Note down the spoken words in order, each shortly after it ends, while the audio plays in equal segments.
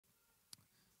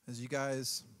As you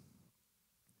guys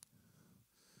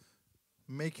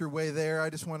make your way there, I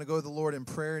just want to go to the Lord in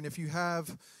prayer. And if you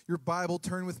have your Bible,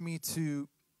 turn with me to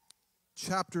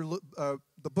the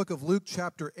book of Luke,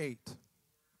 chapter 8.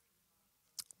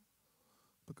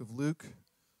 Book of Luke.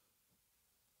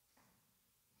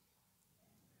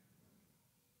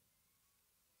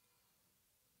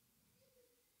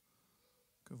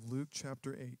 Book of Luke,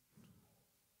 chapter 8.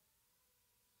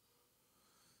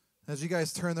 As you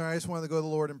guys turn there, I just wanted to go to the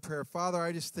Lord in prayer. Father,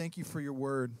 I just thank you for your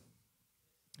word.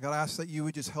 God, I ask that you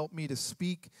would just help me to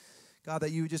speak. God,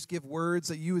 that you would just give words,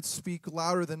 that you would speak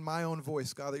louder than my own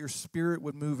voice. God, that your spirit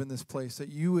would move in this place, that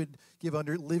you would give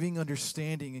living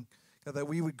understanding. And God, that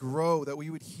we would grow, that we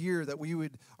would hear, that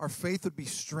our faith would be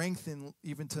strengthened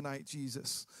even tonight,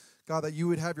 Jesus. God, that you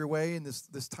would have your way in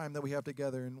this time that we have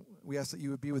together. And we ask that you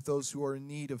would be with those who are in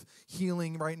need of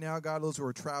healing right now, God, those who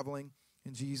are traveling.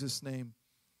 In Jesus' name.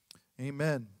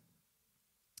 Amen.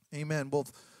 Amen. Well,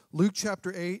 Luke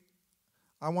chapter 8,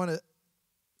 I want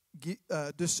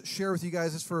to just share with you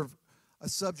guys this for a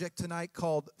subject tonight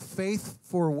called Faith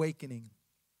for Awakening.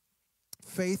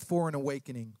 Faith for an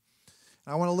Awakening.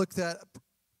 And I want to look at,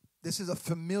 this is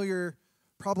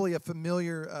probably a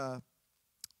familiar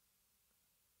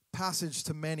passage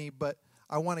to many, but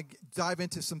I want to dive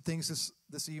into some things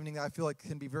this evening that I feel like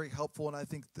can be very helpful, and I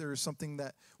think there's something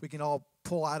that we can all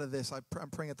pull out of this. I'm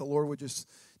praying that the Lord would just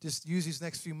use these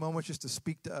next few moments just to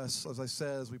speak to us, as I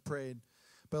said, as we prayed.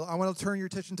 But I want to turn your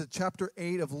attention to chapter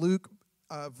 8 of Luke,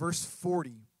 verse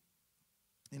 40.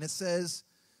 And it says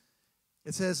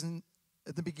at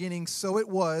the beginning, "So it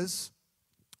was,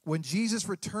 when Jesus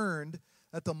returned,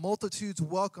 that the multitudes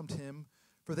welcomed him,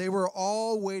 for they were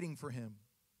all waiting for him.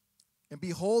 And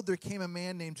behold, there came a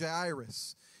man named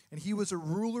Jairus, and he was a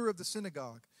ruler of the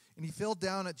synagogue. And he fell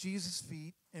down at Jesus'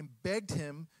 feet and begged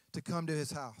him to come to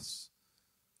his house.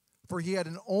 For he had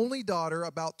an only daughter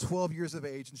about 12 years of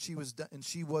age, and she was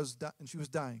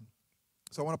dying."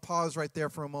 So I want to pause right there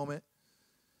for a moment.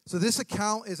 So this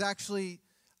account is actually,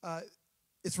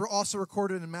 it's also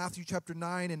recorded in Matthew chapter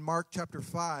 9 and Mark chapter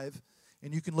 5.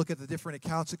 And you can look at the different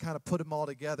accounts and kind of put them all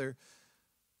together.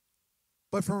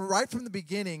 But right from the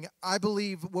beginning, I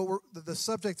believe the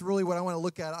subject, really what I want to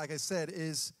look at, like I said,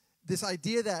 is this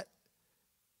idea that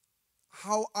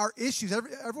how our issues,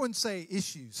 everyone say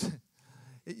issues.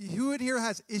 Who in here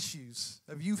has issues?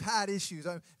 If you've had issues,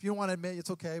 if you don't want to admit it,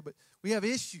 it's okay, but we have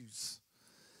issues.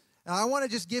 And I want to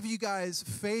just give you guys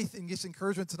faith and just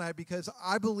encouragement tonight, because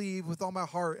I believe with all my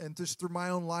heart, and just through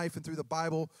my own life and through the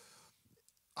Bible,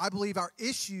 I believe our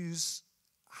issues,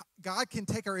 God can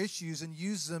take our issues and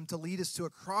use them to lead us to a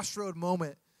crossroad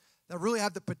moment that really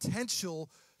have the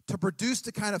potential to produce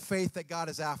the kind of faith that God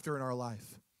is after in our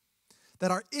life. That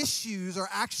our issues are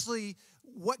actually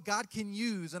what God can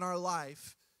use in our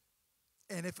life.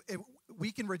 And if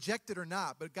we can reject it or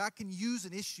not, but God can use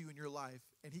an issue in your life,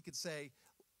 and he can say,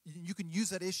 you can use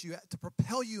that issue to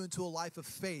propel you into a life of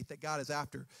faith that God is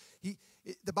after.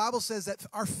 The Bible says that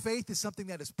our faith is something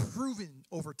that is proven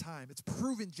over time. It's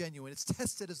proven genuine. It's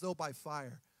tested as though by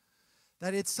fire.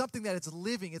 That it's something that it's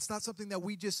living. It's not something that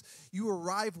you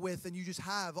arrive with and you just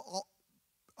have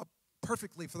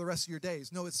perfectly for the rest of your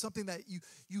days. No, it's something that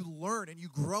you learn and you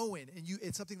grow in, and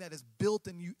it's something that is built,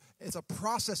 and it's a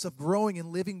process of growing and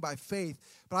living by faith.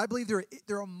 But I believe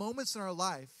there are moments in our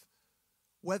life,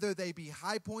 whether they be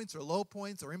high points or low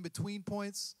points or in between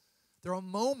points, there are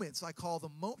moments, I call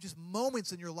them just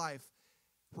moments in your life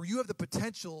where you have the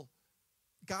potential.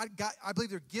 God, I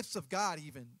believe they're gifts of God,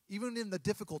 even in the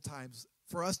difficult times,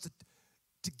 for us to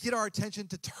get our attention,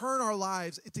 to turn our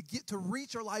lives, to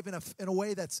reach our life in a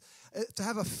way that's, to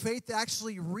have a faith that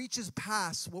actually reaches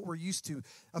past what we're used to,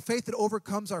 a faith that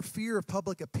overcomes our fear of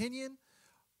public opinion,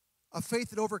 a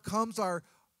faith that overcomes our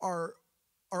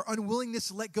unwillingness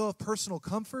to let go of personal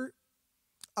comfort,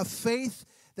 a faith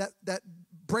that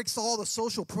breaks all the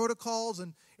social protocols,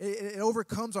 and it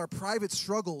overcomes our private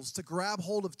struggles to grab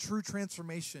hold of true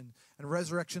transformation and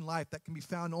resurrection life that can be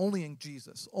found only in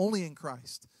Jesus, only in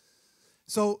Christ.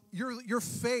 So your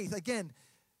faith, again,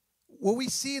 what we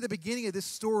see at the beginning of this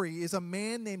story is a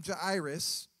man named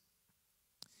Jairus.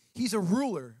 He's a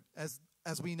ruler, as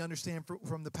we understand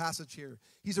from the passage here.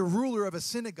 He's a ruler of a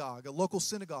synagogue, a local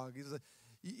synagogue.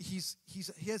 He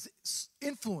has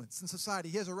influence in society.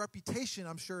 He has a reputation,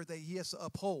 I'm sure, that he has to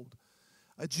uphold,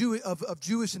 of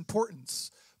Jewish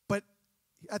importance. But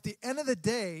at the end of the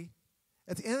day,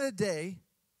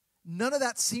 none of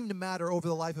that seemed to matter over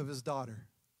the life of his daughter.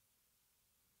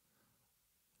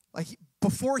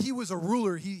 Before he was a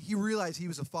ruler, he realized he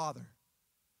was a father.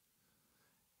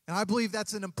 And I believe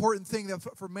that's an important thing that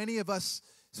for many of us,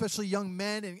 especially young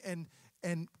men,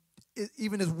 and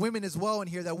even as women as well in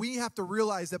here, that we have to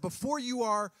realize that before you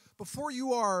are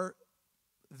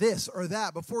this or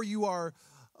that, before you are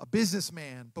a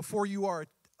businessman, before you are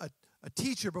a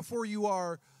teacher, before you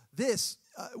are this,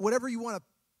 whatever you want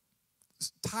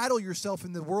to title yourself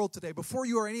in the world today, before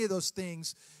you are any of those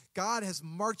things, God has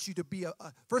marked you to be,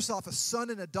 first off, a son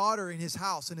and a daughter in his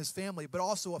house and his family, but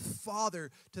also a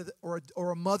father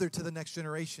or a mother to the next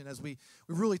generation, as we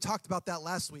really talked about that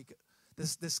last week,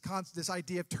 this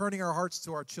idea of turning our hearts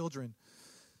to our children.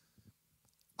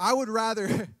 I would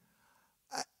rather,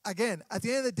 again, at the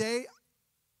end of the day,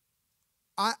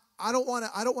 I don't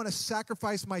want to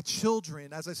sacrifice my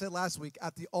children, as I said last week,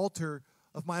 at the altar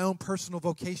of my own personal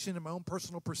vocation and my own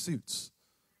personal pursuits.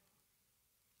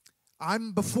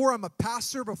 Before I'm a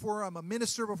pastor, before I'm a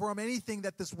minister, before I'm anything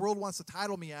that this world wants to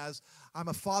title me as, I'm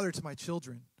a father to my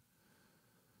children.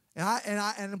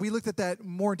 And we looked at that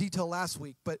more in detail last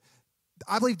week, but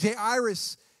I believe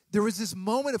Jairus, there was this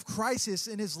moment of crisis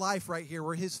in his life right here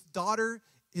where his daughter,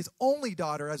 his only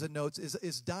daughter, as it notes,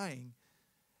 is dying.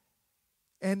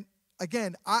 And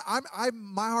again,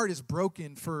 my heart is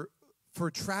broken for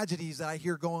tragedies that I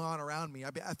hear going on around me.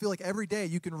 I feel like every day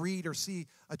you can read or see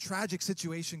a tragic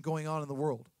situation going on in the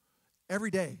world. Every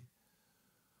day.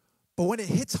 But when it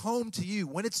hits home to you,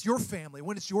 when it's your family,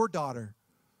 when it's your daughter,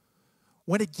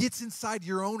 when it gets inside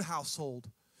your own household,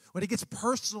 when it gets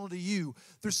personal to you,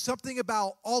 there's something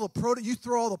about you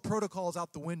throw all the protocols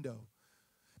out the window.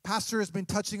 Pastor has been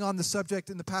touching on the subject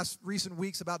in the past recent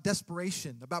weeks about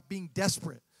desperation, about being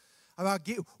desperate.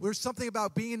 There's something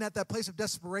about being at that place of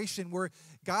desperation where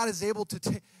God is able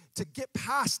to get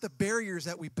past the barriers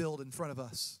that we build in front of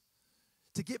us,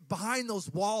 to get behind those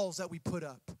walls that we put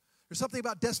up. There's something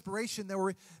about desperation that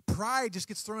where pride just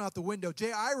gets thrown out the window.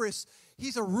 Jairus,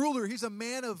 he's a ruler. He's a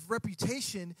man of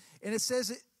reputation. And it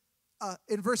says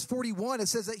in verse 41, it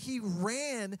says that he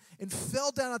ran and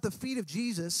fell down at the feet of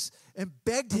Jesus and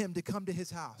begged him to come to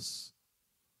his house.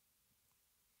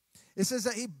 It says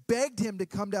that he begged him to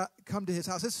come to his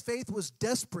house. His faith was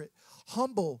desperate,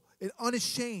 humble, and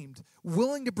unashamed,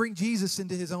 willing to bring Jesus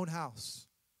into his own house.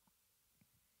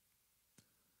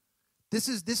 This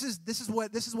is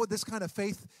what this kind of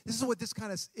faith, this is what this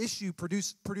kind of issue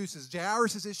produces.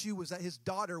 Jairus' issue was that his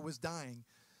daughter was dying.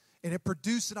 And it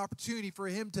produced an opportunity for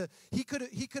him to,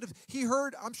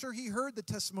 I'm sure he heard the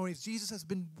testimonies. Jesus has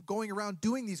been going around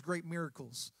doing these great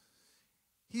miracles.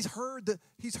 He's heard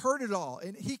it all.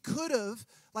 And he could have,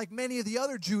 like many of the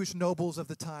other Jewish nobles of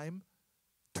the time,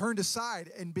 turned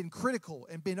aside and been critical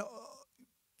and been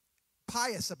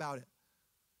pious about it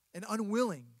and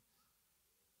unwilling.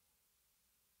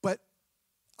 But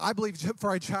I believe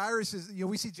for Jairus,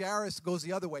 we see Jairus goes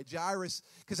the other way. Jairus,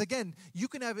 because again, you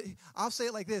can have it, I'll say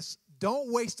it like this,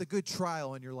 don't waste a good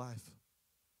trial in your life.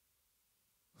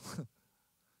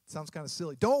 Sounds kind of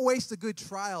silly. Don't waste a good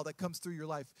trial that comes through your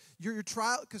life. Your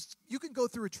trial, because you can go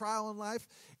through a trial in life,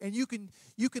 and you can,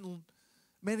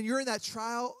 man, and you're in that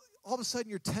trial, all of a sudden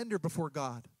you're tender before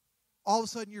God. All of a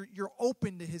sudden you're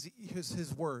open to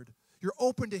his word. You're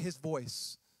open to his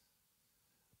voice.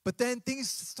 But then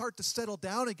things start to settle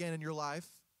down again in your life,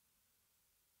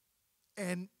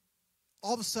 and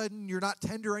all of a sudden you're not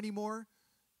tender anymore.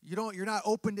 You're not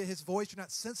open to his voice. You're not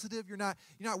sensitive. You're not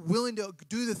willing to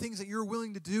do the things that you're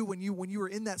willing to do when you were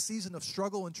in that season of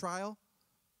struggle and trial.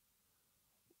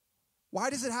 Why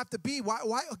does it have to be? Why?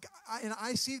 And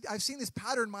I've seen this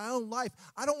pattern in my own life.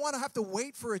 I don't want to have to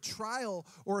wait for a trial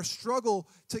or a struggle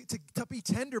to be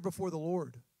tender before the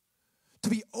Lord. To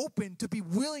be open, to be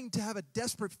willing to have a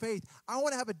desperate faith. I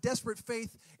want to have a desperate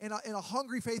faith and a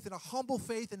hungry faith and a humble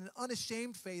faith and an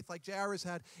unashamed faith like Jairus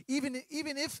had, even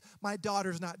if my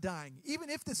daughter's not dying,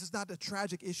 even if this is not a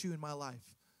tragic issue in my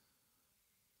life.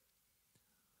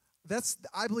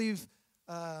 I believe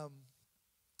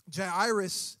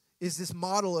Jairus is this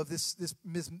model of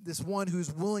this one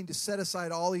who's willing to set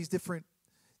aside all these different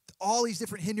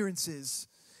hindrances.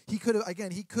 He could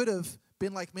have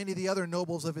been like many of the other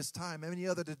nobles of his time, many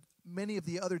of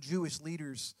the other Jewish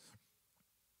leaders.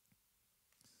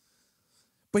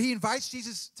 But he invites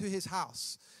Jesus to his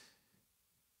house.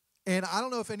 And I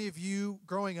don't know if any of you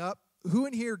growing up, who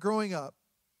in here growing up,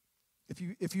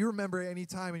 if you remember any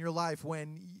time in your life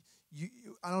when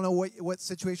I don't know what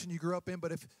situation you grew up in,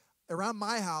 but if around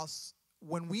my house,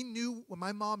 when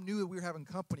my mom knew that we were having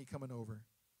company coming over,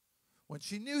 when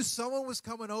she knew someone was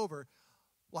coming over,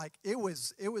 like it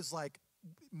was like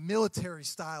military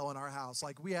style in our house.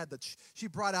 Like we had she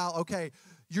brought out, okay,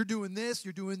 you're doing this.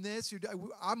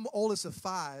 I'm oldest of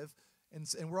 5,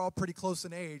 and we're all pretty close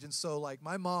in age. And so like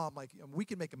my mom, like we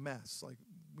can make a mess. Like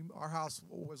our house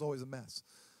was always a mess.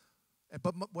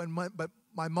 But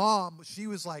my mom, she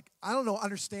was like, I don't know,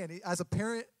 understand. As a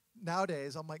parent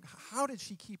nowadays, I'm like, how did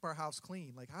she keep our house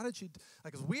clean? Like, how did she,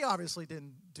 like, because we obviously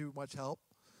didn't do much help.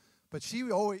 But she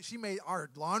made, our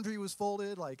laundry was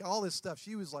folded, like all this stuff.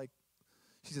 She was like,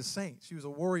 she's a saint. She was a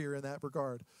warrior in that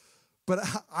regard. But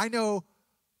I know,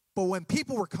 but when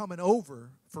people were coming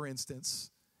over, for instance,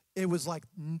 it was like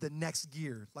the next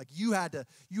gear. Like you had to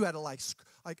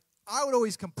like I would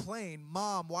always complain,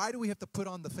 Mom, why do we have to put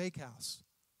on the fake house?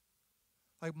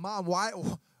 Like, Mom, why?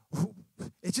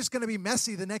 It's just going to be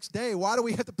messy the next day. Why do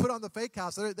we have to put on the fake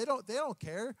house? They don't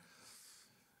care.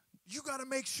 You got to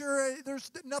make sure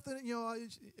there's nothing,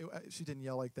 she didn't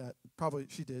yell like that. Probably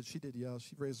she did. She did yell.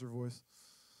 She raised her voice.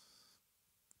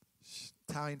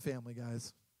 Italian family,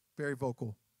 guys. Very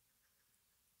vocal.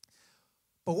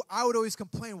 But I would always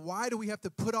complain, why do we have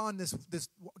to put on this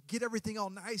get everything all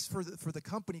nice for the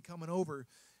company coming over?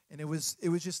 And it was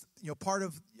just, part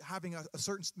of having a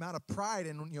certain amount of pride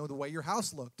in, the way your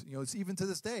house looked. It's even to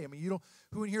this day. I mean,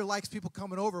 who in here likes people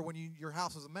coming over when your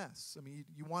house is a mess? I mean,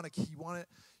 you want it.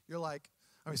 You're like,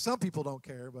 I mean, some people don't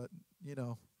care, but,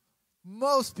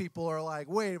 most people are like,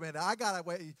 wait a minute, I got to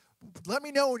wait. Let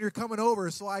me know when you're coming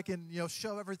over so I can,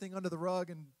 shove everything under the rug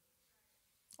and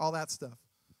all that stuff.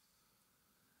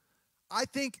 I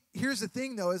think, here's the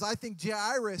thing, though, is I think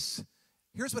Jairus,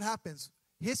 here's what happens.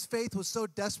 His faith was so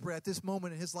desperate at this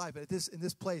moment in his life, in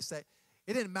this place, that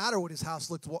it didn't matter what his house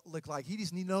looked like. He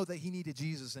just know that he needed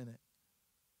Jesus in it.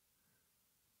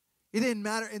 It didn't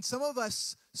matter. And some of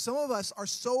us are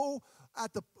so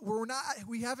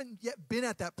we haven't yet been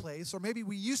at that place, or maybe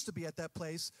we used to be at that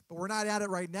place, but we're not at it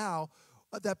right now.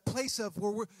 That place of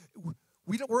where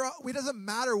we doesn't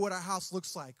matter what our house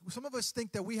looks like. Some of us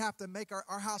think that we have to make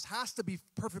our house has to be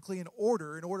perfectly in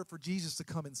order for Jesus to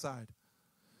come inside.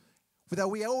 But that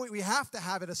we have to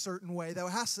have it a certain way, that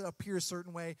it has to appear a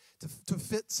certain way to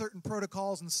fit certain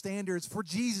protocols and standards for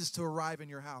Jesus to arrive in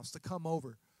your house, to come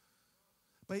over.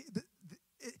 But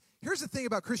here's the thing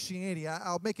about Christianity.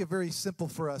 I'll make it very simple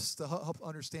for us to help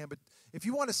understand. But if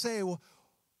you want to say, well,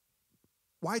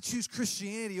 why choose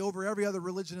Christianity over every other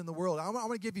religion in the world? I'm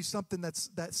going to give you something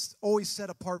that's always set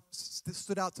apart, that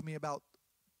stood out to me about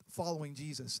following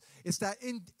Jesus. It's that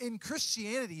in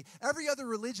Christianity, every other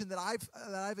religion that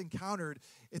I've encountered,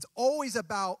 it's always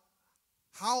about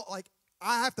how, like,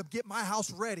 I have to get my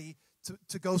house ready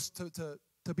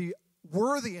to be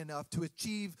worthy enough to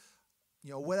achieve,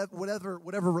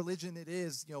 whatever religion it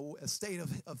is, a state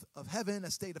of heaven,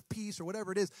 a state of peace, or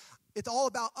whatever it is. It's all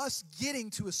about us getting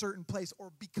to a certain place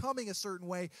or becoming a certain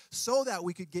way so that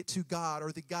we could get to God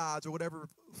or the gods or whatever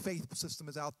faith system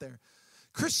is out there.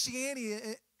 Christianity,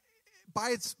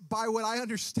 by what I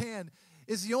understand,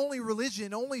 is the only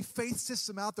religion, only faith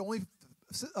system out there, only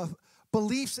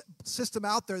belief system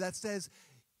out there that says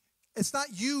it's not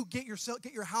you get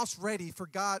your house ready for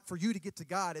God, for you to get to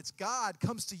God. It's God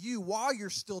comes to you while you're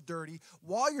still dirty,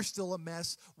 while you're still a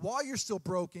mess, while you're still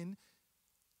broken.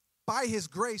 By His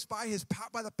grace, by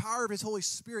the power of His Holy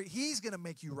Spirit, He's going to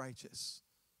make you righteous.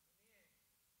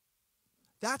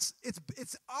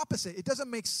 It's opposite. It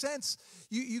doesn't make sense.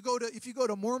 If you go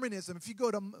to Mormonism, if you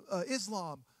go to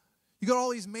Islam, you got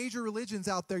all these major religions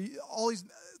out there, all these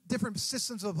different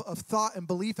systems of thought and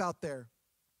belief out there.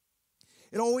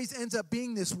 It always ends up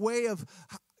being this way of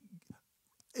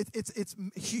it's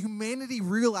humanity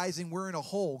realizing we're in a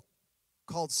hole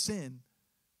called sin.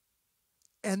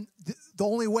 And the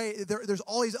only way, there's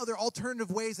all these other alternative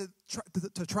ways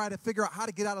to try to figure out how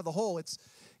to get out of the hole.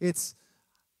 It's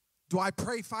do I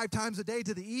pray 5 times a day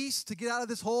to the east to get out of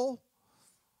this hole?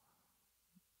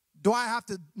 Do I have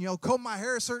to, comb my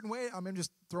hair a certain way? I'm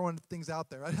just throwing things out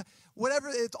there. Whatever,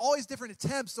 it's always different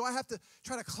attempts. Do I have to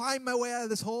try to climb my way out of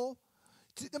this hole?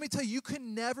 Let me tell you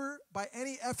can never, by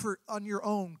any effort on your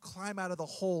own, climb out of the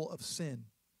hole of sin.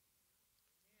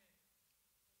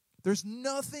 There's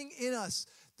nothing in us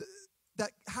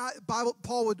that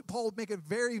Paul would make it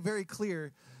very, very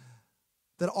clear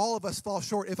that all of us fall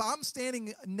short. If I'm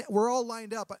standing, we're all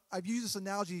lined up. I've used this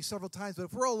analogy several times, but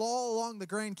if we're all along the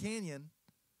Grand Canyon,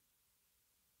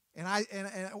 and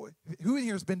who in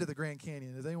here has been to the Grand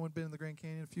Canyon? Has anyone been to the Grand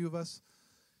Canyon? A few of us.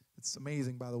 It's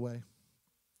amazing, by the way.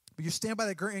 But you stand by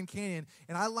the Grand Canyon,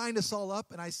 and I lined us all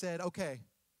up, and I said, okay,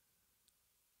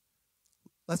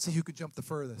 let's see who could jump the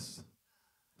furthest.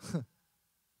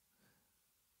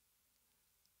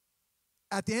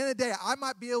 At the end of the day, I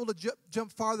might be able to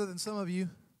jump farther than some of you.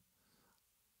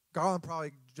 Garland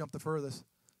probably jumped the furthest.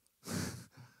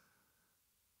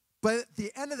 But at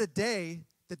the end of the day,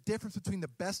 the difference between the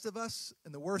best of us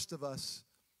and the worst of us,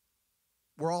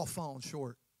 we're all falling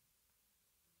short.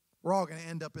 We're all going to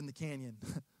end up in the canyon.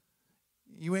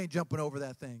 You ain't jumping over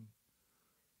that thing.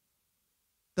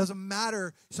 Doesn't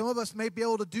matter. Some of us may be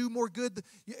able to do more good.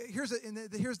 Here's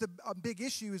the big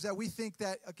issue is that we think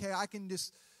that, okay, I can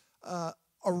just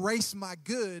erase my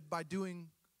good by doing,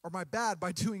 or my bad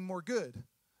by doing more good.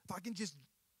 If I can just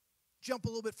jump a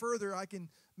little bit further, I can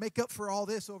make up for all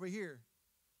this over here.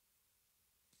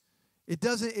 It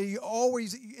doesn't. You're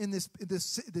always in this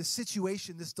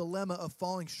situation, this dilemma of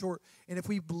falling short. And if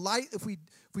we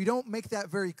don't make that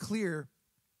very clear,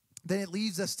 then it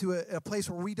leads us to a place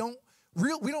where we don't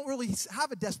really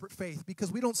have a desperate faith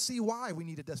because we don't see why we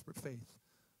need a desperate faith.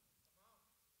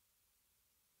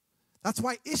 That's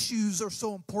why issues are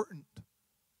so important.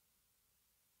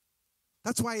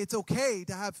 That's why it's okay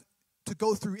to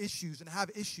go through issues and have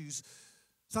issues.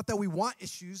 It's not that we want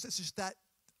issues. It's just that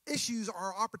issues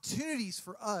are opportunities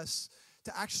for us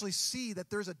to actually see that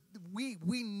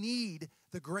we need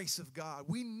the grace of God.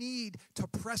 We need to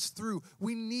press through.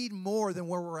 We need more than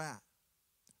where we're at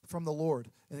from the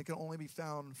Lord, and it can only be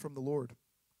found from the Lord.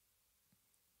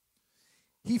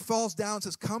 He falls down and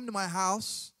says, "Come to my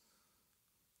house,"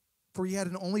 for he had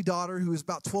an only daughter who was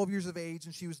about 12 years of age,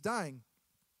 and she was dying.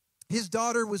 His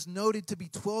daughter was noted to be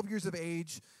 12 years of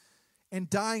age and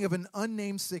dying of an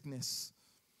unnamed sickness.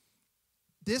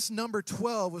 This number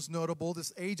 12 was notable.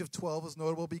 This age of 12 was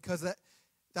notable because that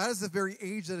is the very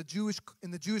age that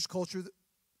in the Jewish culture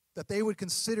that they would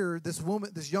consider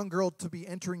this young girl to be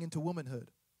entering into womanhood.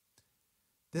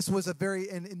 This was a very,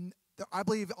 and I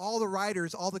believe all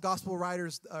the gospel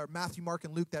writers, Matthew, Mark,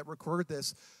 and Luke that record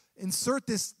this, insert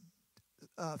this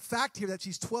fact here that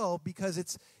she's 12 because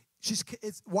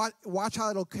watch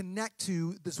how it'll connect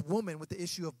to this woman with the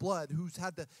issue of blood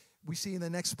we see in the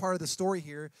next part of the story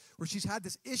here, where she's had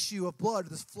this issue of blood,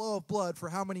 this flow of blood for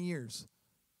how many years?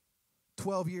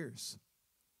 12 years.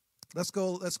 Let's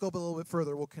go a little bit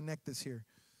further. We'll connect this here.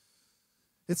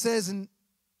 It says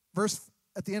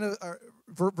at the end of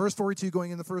verse 42,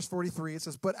 going into verse 43, it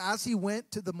says, "But as he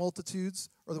went, the multitudes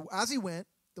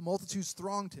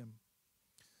thronged him."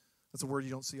 That's a word you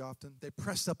don't see often. They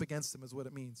pressed up against him is what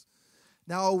it means.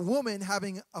 "Now a woman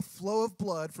having a flow of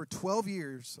blood for 12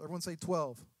 years," everyone say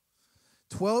 12.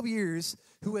 12 years,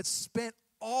 who had spent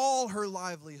all her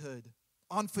livelihood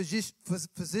on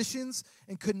physicians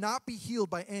and could not be healed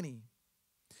by any.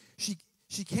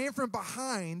 She came from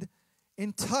behind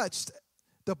and touched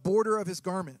the border of his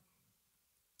garment.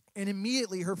 And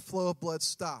immediately her flow of blood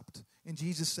stopped. And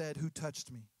Jesus said, "Who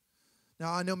touched me?"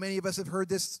 Now, I know many of us have heard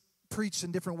this preached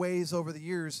in different ways over the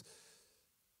years.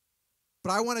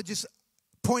 But I want to just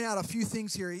point out a few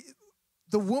things here.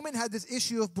 The woman had this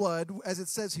issue of blood, as it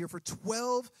says here, for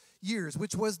 12 years,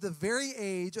 which was the very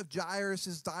age of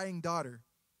Jairus' dying daughter.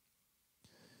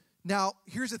 Now,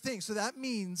 here's the thing. So that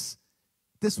means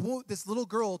this little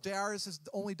girl, Jairus'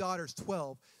 only daughter, is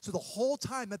 12. So the whole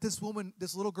time that this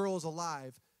little girl is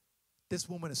alive, this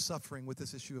woman is suffering with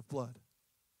this issue of blood.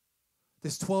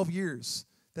 This 12 years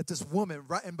that this woman,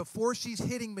 right, and before she's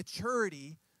hitting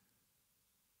maturity,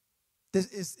 this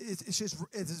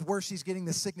is where she's getting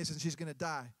the sickness and she's going to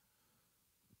die.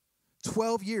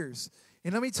 12 years.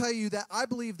 And let me tell you that I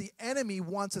believe the enemy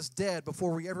wants us dead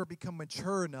before we ever become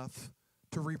mature enough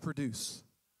to reproduce.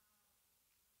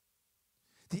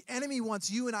 The enemy wants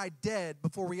you and I dead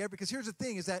before we ever, because here's the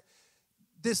thing, is that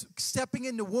this stepping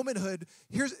into womanhood,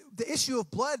 here's the issue of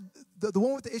blood, the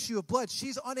one with the issue of blood,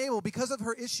 she's unable, because of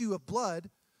her issue of blood,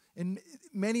 and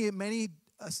many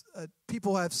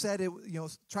people have said it,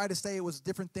 try to say it was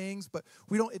different things, but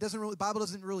the Bible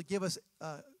doesn't really give us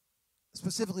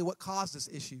specifically what caused this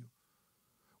issue.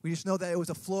 We just know that it was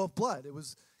a flow of blood. It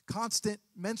was constant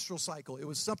menstrual cycle. It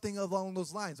was something along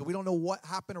those lines. We don't know what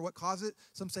happened or what caused it.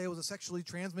 Some say it was a sexually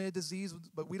transmitted disease,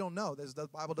 but we don't know. The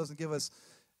Bible doesn't give us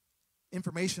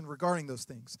information regarding those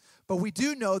things. But we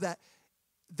do know that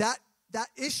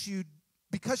issue,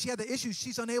 because she had the issue,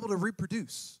 she's unable to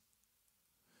reproduce.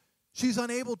 She's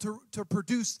unable to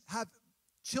have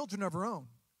children of her own.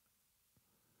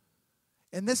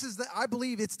 And this is I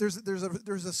believe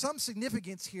there's some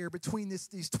significance here between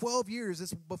these 12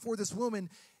 years before this woman,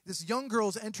 this young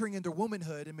girl's entering into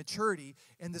womanhood and maturity,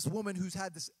 and this woman who's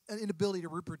had this inability to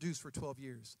reproduce for 12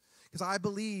 years. Because I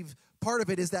believe part of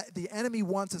it is that the enemy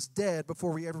wants us dead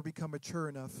before we ever become mature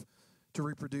enough to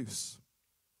reproduce.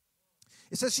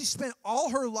 It says she spent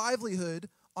all her livelihood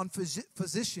on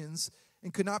physicians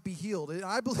and could not be healed. And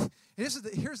I believe, and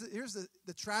here's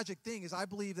the tragic thing, is I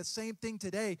believe the same thing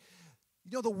today.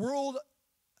 The world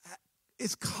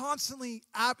is constantly,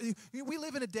 we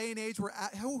live in a day and age where,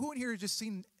 who in here has just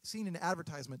seen an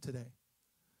advertisement today?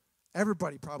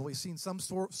 Everybody probably seen some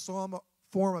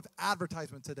form of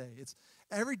advertisement today. It's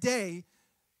every day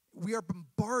we are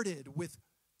bombarded with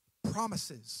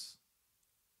promises,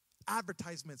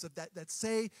 advertisements of that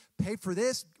say, pay for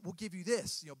this, we'll give you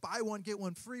this. Buy one, get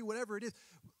one free, whatever it is.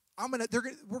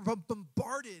 We're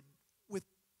bombarded with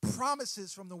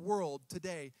promises from the world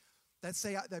today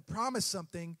that promise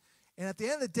something, and at the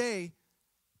end of the day,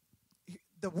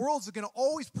 the world's going to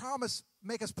always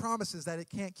make us promises that it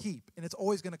can't keep, and it's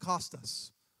always going to cost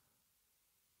us.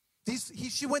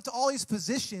 She went to all these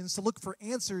physicians to look for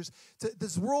answers.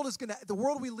 The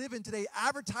world we live in today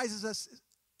advertises us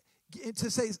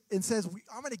says,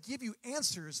 I'm going to give you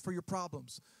answers for your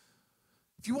problems.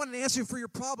 If you want an answer for your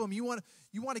problem, you want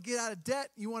to get out of debt,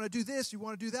 you want to do this, you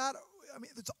want to do that. I mean,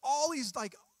 there's all these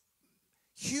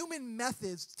human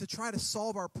methods to try to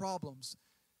solve our problems.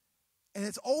 And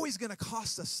it's always going to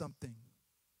cost us something.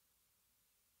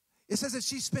 It says that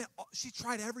she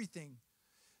tried everything.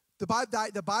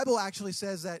 The Bible actually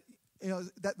says that,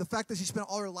 that the fact that she spent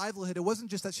all her livelihood, it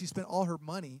wasn't just that she spent all her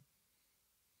money.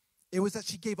 It was that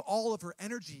she gave all of her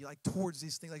energy towards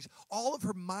these things, all of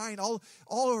her mind, all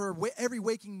of her every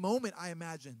waking moment, I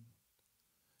imagine,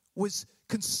 was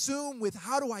consumed with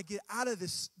how do I get out of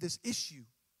this issue?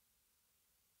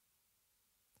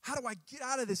 How do I get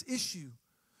out of this issue?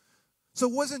 So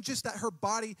it wasn't just that her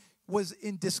body was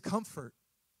in discomfort,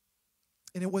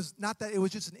 and it was not that it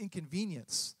was just an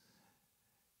inconvenience.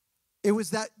 It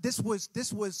was that this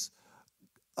was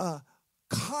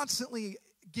constantly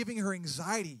giving her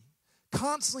anxiety,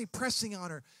 constantly pressing on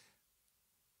her.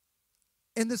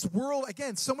 In this world,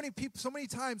 again, so many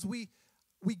times we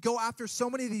go after so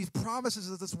many of these promises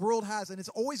that this world has, and it's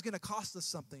always going to cost us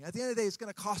something. At the end of the day, it's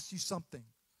going to cost you something.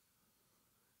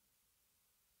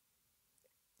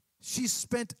 She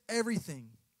spent everything.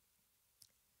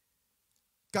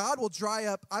 God will dry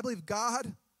up. I believe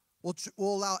God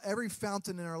will allow every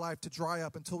fountain in our life to dry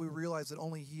up until we realize that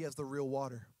only He has the real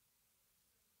water.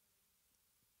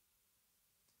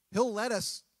 He'll let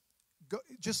us go,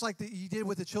 just like He did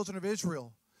with the children of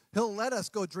Israel. He'll let us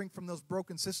go drink from those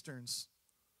broken cisterns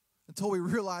until we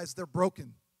realize they're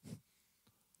broken.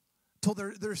 Until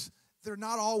they're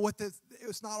not all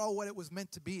it's not all what it was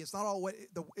meant to be. It's not all what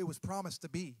it was promised to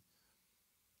be.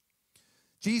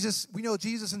 We know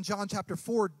Jesus in John chapter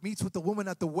 4 meets with the woman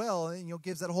at the well, and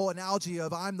gives that whole analogy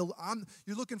of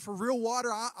you're looking for real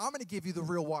water. I'm going to give you the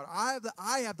real water.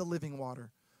 I have the living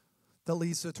water that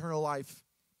leads to eternal life.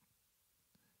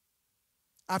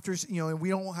 After and we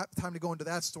don't have time to go into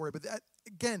that story, but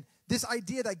again, this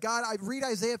idea that God, I read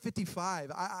Isaiah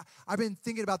 55. I've been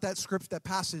thinking about that script, that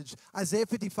passage. Isaiah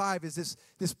 55 is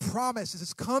this promise, is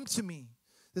this come to me,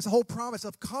 this whole promise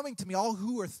of coming to me, all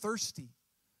who are thirsty.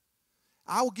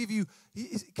 I will give you,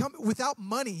 come without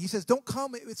money. He says, don't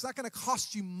come. It's not going to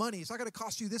cost you money. It's not going to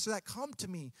cost you this or that. Come to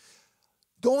me.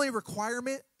 The only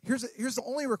requirement, here's the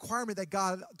only requirement that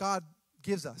God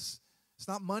gives us. It's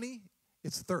not money,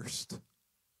 it's thirst.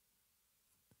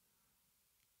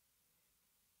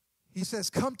 He says,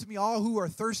 come to me, all who are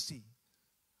thirsty.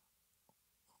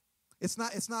 It's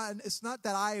not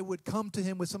that I would come to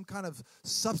Him with some kind of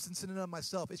substance in and of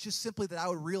myself. It's just simply that I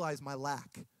would realize my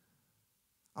lack.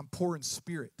 I'm poor in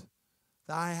spirit.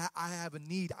 That I have a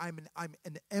need. I'm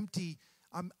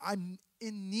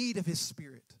in need of His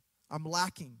Spirit. I'm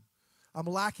lacking. I'm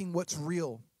lacking what's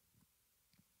real.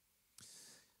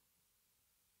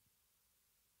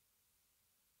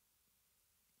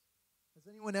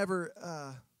 Has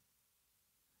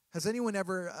anyone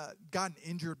ever gotten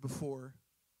injured before?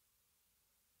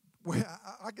 Where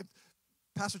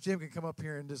Pastor Jim can come up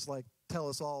here and just tell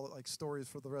us all stories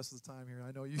for the rest of the time here.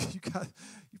 I know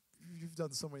you've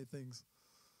done so many things.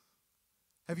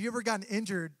 Have you ever gotten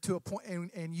injured to a point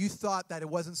and you thought that it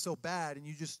wasn't so bad, and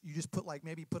you just put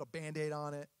maybe put a Band-Aid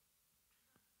on it,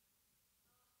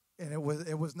 and it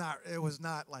was not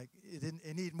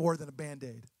it needed more than a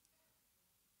Band-Aid.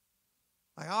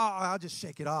 I'll just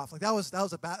shake it off. That was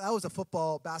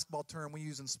a basketball term we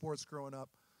used in sports growing up.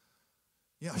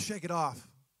 Yeah, shake it off.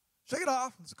 Shake it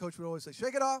off. As the coach would always say,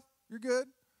 shake it off. You're good.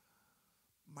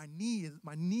 My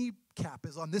kneecap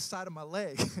is on this side of my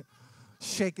leg.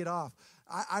 Shake it off.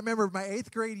 I remember my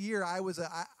 8th grade year,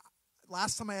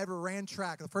 last time I ever ran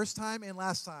track, the first time and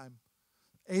last time,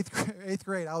 8th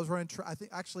grade, I was running track. I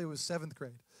think actually it was 7th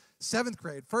grade. 7th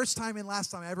grade, first time and last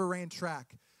time I ever ran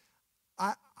track.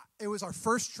 It was our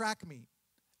first track meet.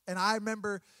 And I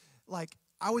remember,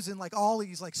 I was in, all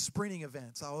these, sprinting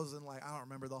events. I was in, I don't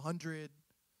remember, the 100,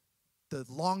 the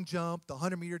long jump, the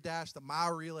 100-meter dash, the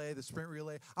mile relay, the sprint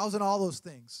relay. I was in all those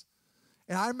things.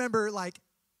 And I remember,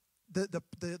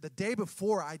 the day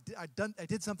before, I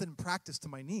did something in practice to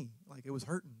my knee. It was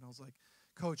hurting. I was like,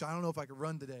 Coach, I don't know if I could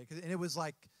run today. And it was,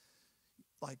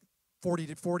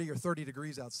 40 or 30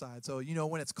 degrees outside. So,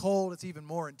 when it's cold, it's even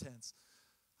more intense.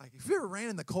 Like, if you ever ran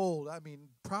in the cold, I mean,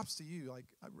 props to you. Like,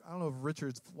 I don't know if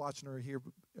Richard's watching or here,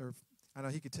 or I know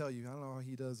he could tell you. I don't know how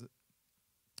he does it.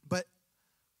 But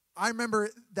I remember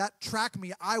that track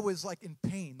meet, I was, like, in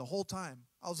pain the whole time.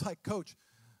 I was like, Coach,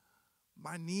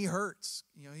 my knee hurts.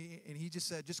 And he just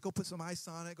said, just go put some ice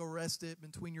on it, go rest it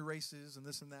between your races and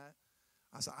this and that.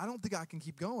 I said, I don't think I can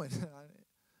keep going.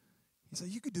 He said,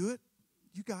 you could do it.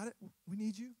 You got it. We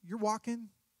need you. You're walking.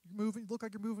 You're moving. You look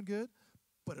like you're moving good,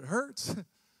 but it hurts.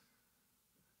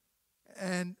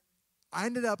 And I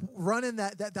ended up running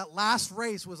that last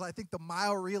race was, I think, the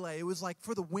mile relay. It was like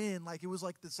for the win. Like, it was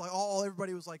like this, like,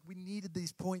 everybody was like, we needed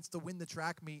these points to win the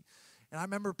track meet. And I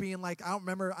remember being like,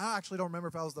 I actually don't remember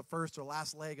if I was the first or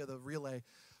last leg of the relay.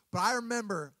 But I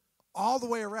remember all the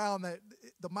way around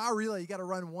the mile relay, you got to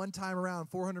run one time around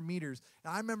 400 meters.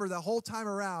 And I remember the whole time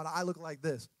around, I looked like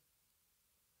this.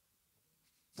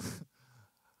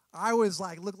 I was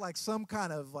like, looked like some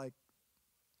kind of like,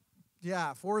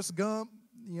 Forrest Gump.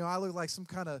 I looked like some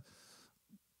kind of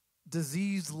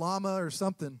diseased llama or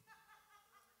something.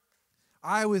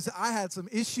 I had some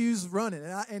issues running,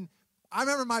 and I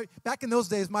remember back in those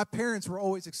days, my parents were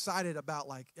always excited about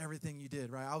like everything you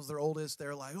did, right? I was their oldest.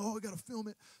 They're like, oh, we got to film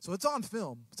it. So it's on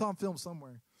film. It's on film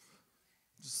somewhere.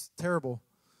 Just terrible.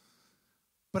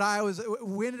 But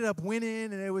we ended up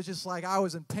winning, and it was just like I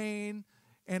was in pain,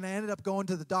 and I ended up going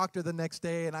to the doctor the next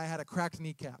day, and I had a cracked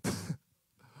kneecap.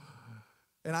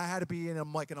 And I had to be in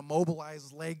an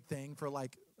immobilized leg thing for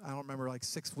like, I don't remember, like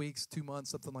 6 weeks, 2 months,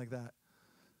 something like that.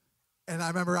 And I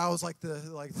remember I was like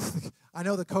I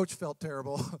know the coach felt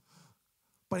terrible,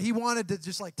 but he wanted to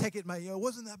just like take it. It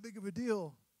wasn't that big of a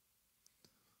deal.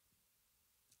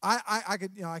 I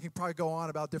could probably go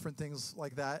on about different things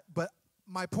like that, but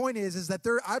my point is that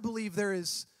I believe there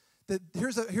is that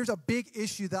here's a big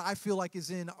issue that I feel like is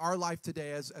in our life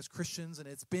today as Christians, and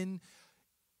it's been,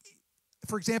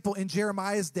 for example, in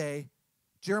Jeremiah's day,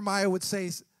 Jeremiah would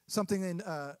say something in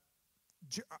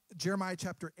Jeremiah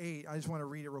chapter 8. I just want to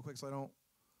read it real quick so I don't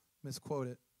misquote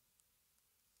it.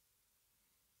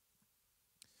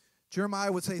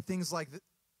 Jeremiah would say things like,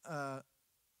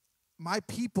 my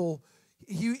people,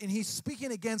 he was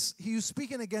speaking against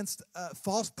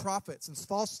false prophets and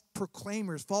false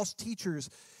proclaimers, false teachers.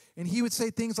 And he would say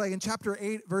things like in chapter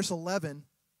 8, verse 11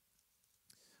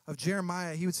 of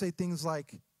Jeremiah, he would say things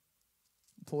like,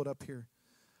 pull it up here.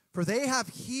 For they have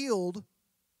healed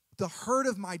the hurt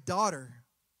of my daughter,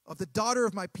 of the daughter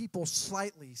of my people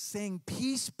slightly, saying,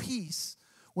 peace, peace,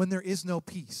 when there is no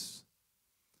peace.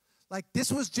 Like,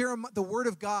 this was the word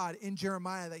of God in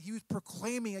Jeremiah that he was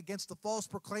proclaiming against the false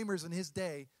proclaimers in his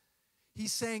day.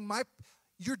 He's saying,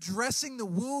 you're dressing the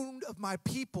wound of my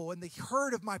people and the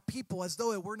hurt of my people as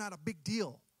though it were not a big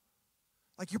deal.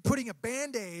 Like, you're putting a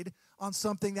Band-Aid on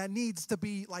something that needs to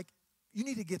be, like, you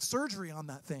need to get surgery on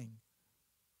that thing.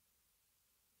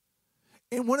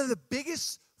 And one of the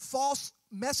biggest false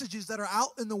messages that are out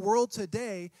in the world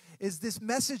today is this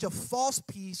message of false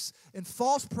peace and a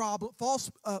false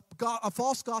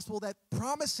gospel that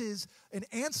promises an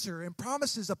answer and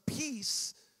promises a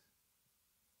peace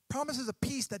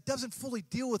that doesn't fully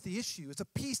deal with the issue. It's a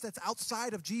peace that's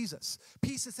outside of Jesus,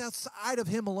 peace that's outside of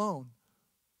him alone.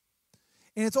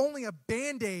 And it's only a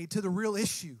Band-Aid to the real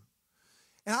issue.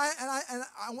 And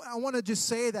I want to just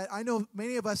say that I know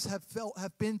many of us have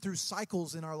been through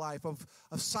cycles in our life of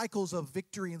cycles of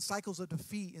victory and cycles of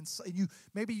defeat, and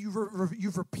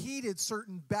you've repeated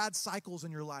certain bad cycles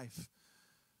in your life.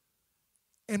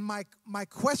 And my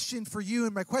question for you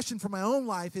and my question for my own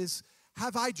life is,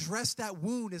 have I dressed that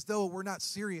wound as though it were not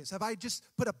serious? Have I just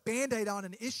put a Band-Aid on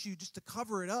an issue just to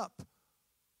cover it up?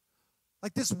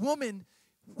 Like this woman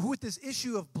with this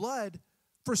issue of blood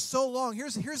for so long.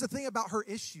 Here's the thing about her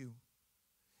issue,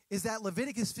 is that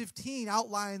Leviticus 15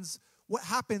 outlines what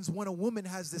happens when a woman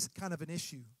has this kind of an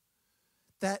issue.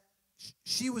 That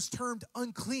she was termed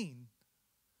unclean.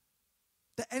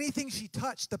 That anything she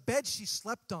touched, the bed she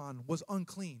slept on, was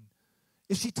unclean.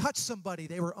 If she touched somebody,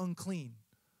 they were unclean.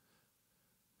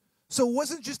 So it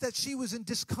wasn't just that she was in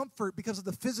discomfort because of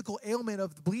the physical ailment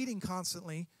of the bleeding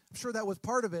constantly. I'm sure that was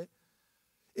part of it.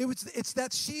 It's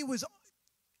that she was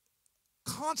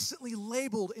constantly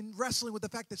labeled and wrestling with the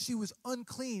fact that she was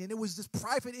unclean, and it was this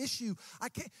private issue.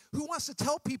 Who wants to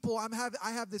tell people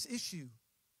I have this issue?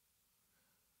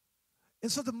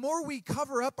 And so the more we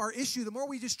cover up our issue, the more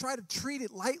we just try to treat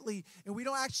it lightly, and we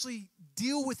don't actually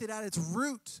deal with it at its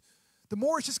root, the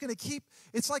more it's just going to keep.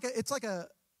 It's like a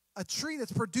tree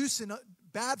that's producing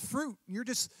bad fruit.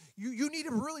 You need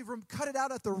to really cut it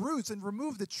out at the roots and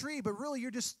remove the tree, but really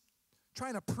you're just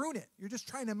trying to prune it. You're just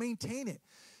trying to maintain it.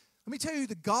 Let me tell you,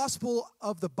 the gospel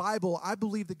of the Bible, I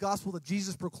believe the gospel that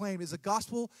Jesus proclaimed is a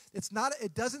gospel. It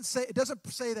doesn't say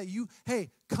that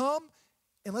hey, come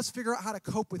and let's figure out how to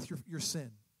cope with your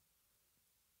sin.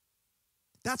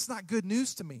 That's not good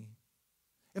news to me.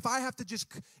 If I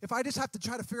just have to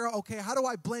try to figure out, okay, how do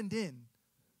I blend in?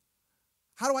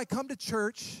 How do I come to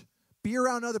church, be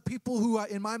around other people who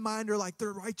in my mind are like,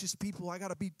 they're righteous people. I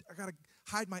gotta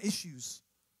hide my issues.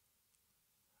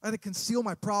 I got to conceal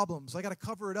my problems. I got to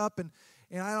cover it up, and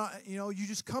I don't.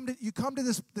 You come to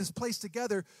this place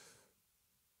together.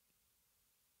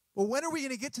 Well, when are we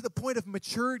going to get to the point of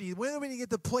maturity? When are we going to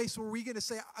get to the place where we're going to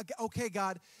say, okay,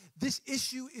 God, this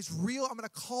issue is real. I'm going to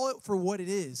call it for what it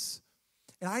is,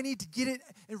 and I need to get it.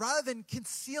 And rather than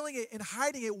concealing it and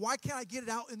hiding it, why can't I get it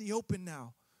out in the open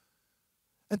now?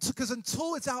 Because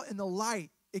until it's out in the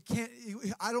light, it can't.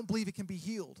 I don't believe it can be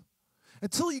healed.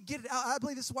 Until you get it out, I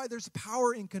believe this is why there's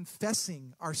power in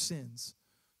confessing our sins.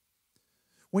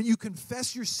 When you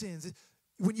confess your sins,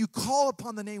 when you call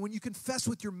upon the name, when you confess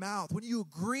with your mouth, when you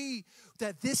agree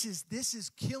that this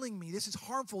is killing me, this is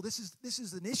harmful, this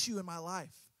is an issue in my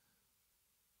life.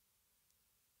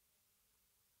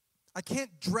 I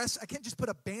can't just put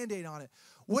a Band-Aid on it.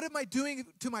 What am I doing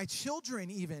to my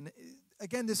children even?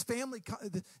 Again, this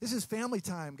is family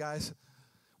time, guys.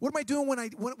 What am I doing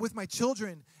with my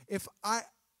children if I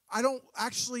don't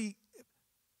actually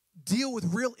deal with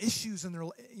real issues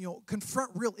and confront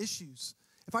real issues?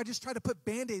 If I just try to put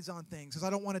Band-Aids on things because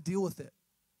I don't want to deal with it,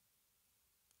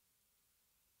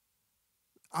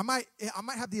 I might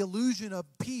have the illusion of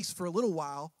peace for a little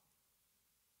while.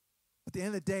 At the end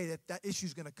of the day, that issue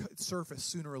is going to surface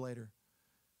sooner or later.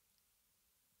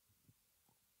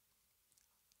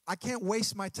 I can't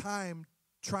waste my time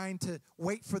trying to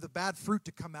wait for the bad fruit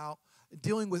to come out,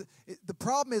 dealing with it. The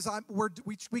problem is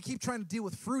we keep trying to deal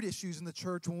with fruit issues in the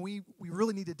church when we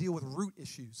really need to deal with root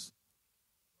issues.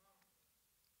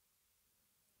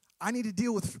 I need to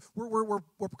deal with, we're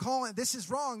calling, this is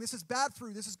wrong, this is bad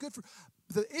fruit, this is good fruit.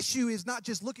 The issue is not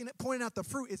just pointing out the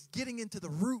fruit, it's getting into the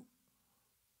root.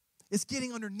 It's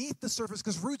getting underneath the surface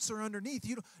because roots are underneath.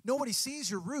 Nobody sees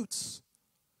your roots.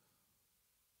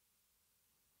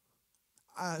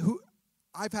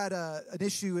 I've had an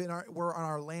issue we're on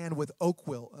our land with oak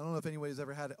wilt. I don't know if anybody's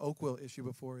ever had an oak wilt issue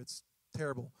before. It's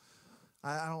terrible.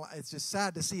 It's just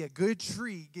sad to see a good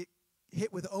tree get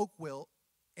hit with oak wilt,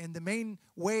 and the main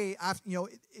way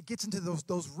it gets into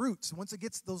those roots. And once it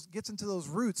gets into those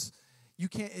roots, you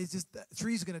can't. It's just the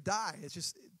tree's going to die. It's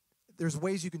just there's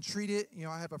ways you can treat it.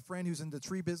 I have a friend who's in the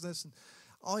tree business and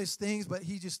all these things, but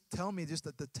he just tell me just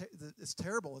that it's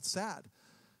terrible. It's sad.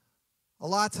 A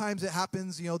lot of times it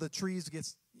happens, the trees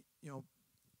gets,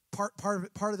 part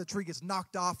of the tree gets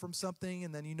knocked off from something,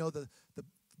 and then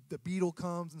the beetle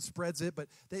comes and spreads it. But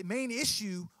the main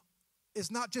issue is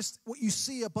not just what you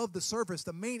see above the surface.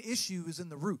 The main issue is in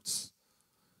the roots.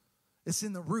 It's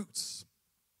in the roots.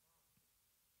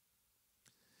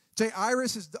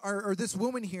 Jairus or this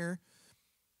woman here,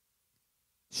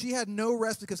 she had no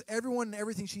rest because everyone and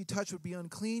everything she touched would be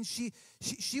unclean. She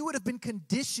would have been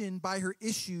conditioned by her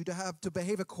issue to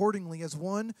behave accordingly as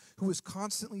one who was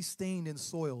constantly stained and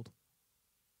soiled.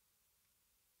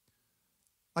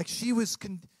 Like she was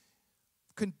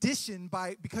conditioned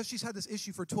because she's had this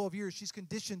issue for 12 years, she's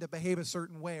conditioned to behave a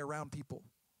certain way around people.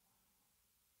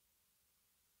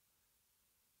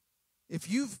 If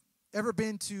you've ever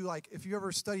been to, if you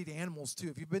ever studied animals too,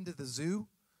 if you've been to the zoo,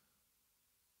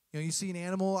 you see an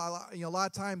animal. A lot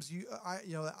of times you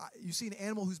see an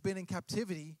animal who's been in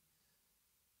captivity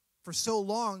for so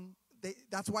long.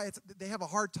 That's why they have a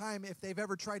hard time if they've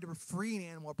ever tried to free an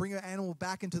animal or bring an animal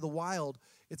back into the wild.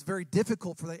 It's very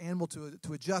difficult for the animal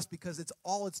to adjust because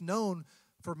it's known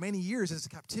for many years is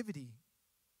captivity.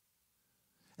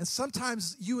 And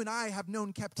sometimes you and I have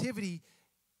known captivity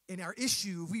in our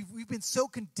issue. We've been so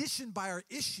conditioned by our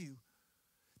issue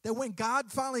that when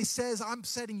God finally says, "I'm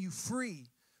setting you free,"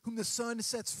 whom the Son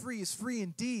sets free is free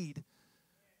indeed.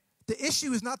 The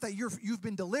issue is not that you've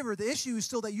been delivered. The issue is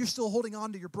still that you're still holding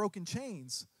on to your broken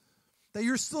chains. That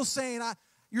you're still saying,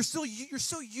 you're so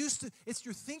used to, it's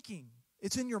your thinking.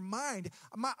 It's in your mind.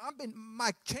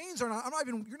 My chains are not,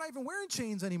 you're not even wearing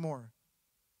chains anymore.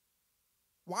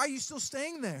 Why are you still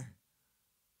staying there?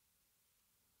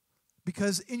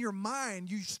 Because in your mind,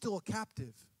 you're still a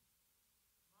captive.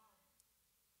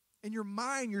 In your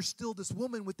mind, you're still this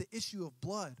woman with the issue of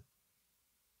blood.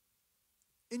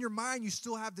 In your mind, you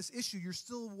still have this issue. You're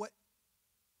still what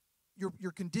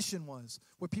your condition was,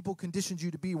 what people conditioned you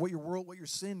to be, what your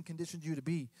sin conditioned you to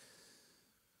be.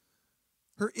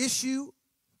 Her issue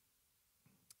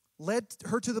led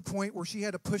her to the point where she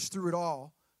had to push through it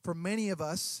all for many of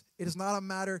us, it is not a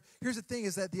matter. Here's the thing: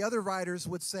 is that the other writers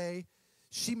would say,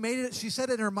 she said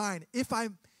it in her mind, if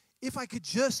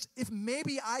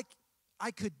maybe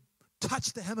I could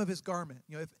touch the hem of his garment.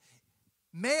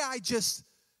 May I just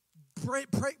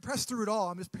press through it all.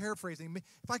 I'm just paraphrasing.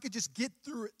 If I could just get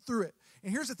through it.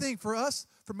 And here's the thing: for us,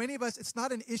 for many of us, it's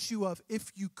not an issue of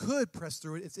if you could press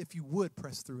through it. It's if you would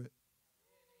press through it.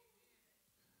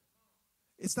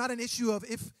 It's not an issue of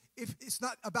if it's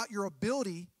not about your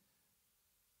ability.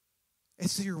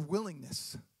 It's your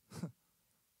willingness.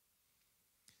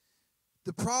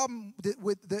 The problem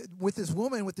with this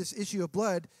woman, with this issue of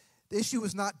blood, the issue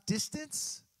was not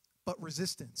distance, but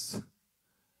resistance.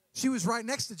 She was right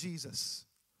next to Jesus.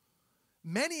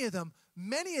 Many of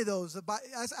those,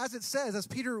 as it says, as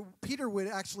Peter would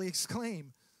actually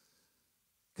exclaim,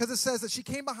 because it says that she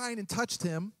came behind and touched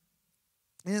him,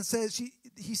 and it says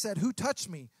he said, "Who touched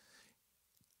me?"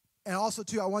 And also,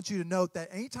 too, I want you to note that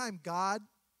anytime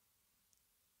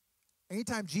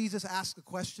Jesus asks a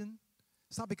question,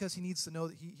 it's not because he needs to know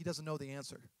that he doesn't know the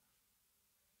answer.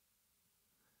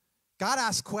 God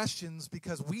asks questions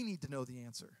because we need to know the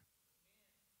answer.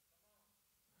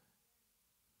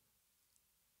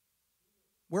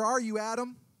 Where are you,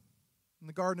 Adam? In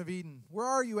the Garden of Eden. Where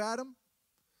are you, Adam?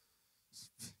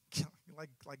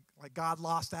 Like God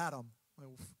lost Adam.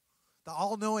 The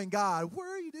all-knowing God.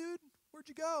 Where are you, dude? Where'd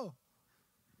you go?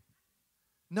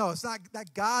 No, it's not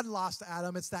that God lost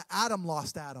Adam. It's that Adam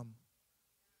lost Adam.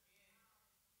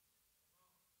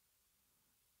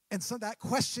 And so that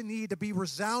question needed to be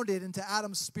resounded into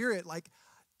Adam's spirit,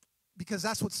 because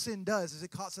that's what sin does. Is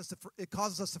it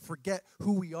causes us to forget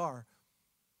who we are.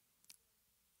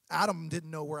 Adam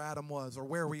didn't know where Adam was, or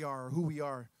where we are, or who we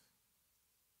are,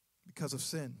 because of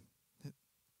sin.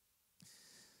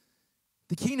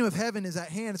 The kingdom of heaven is at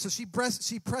hand. So she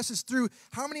presses through.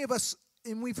 How many of us,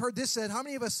 and we've heard this said, how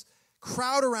many of us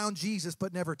crowd around Jesus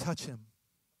but never touch him?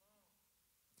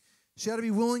 She had to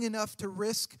be willing enough to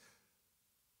risk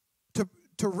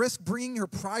bringing her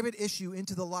private issue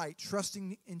into the light,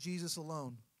 trusting in Jesus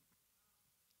alone.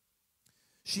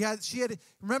 She had.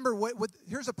 Remember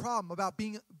here's a problem about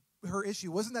being her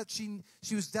issue. Wasn't that she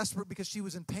was desperate because she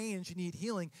was in pain and she needed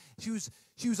healing. She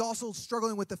was also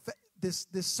struggling with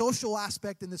this social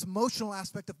aspect and this emotional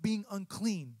aspect of being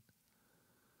unclean.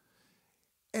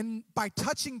 And by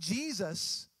touching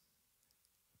Jesus,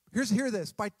 hear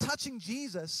this, by touching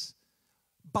Jesus,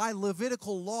 by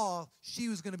Levitical law, she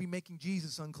was going to be making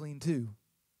Jesus unclean too.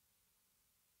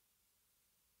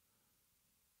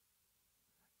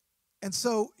 And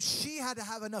so she had to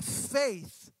have enough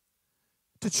faith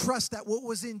to trust that what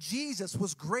was in Jesus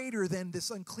was greater than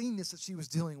this uncleanness that she was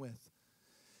dealing with.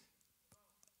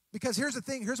 Because here's the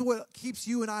thing, here's what keeps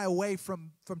you and I away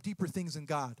from deeper things in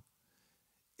God.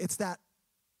 It's that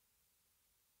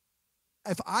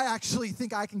if I actually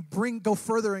think I can go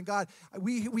further in God,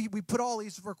 we put all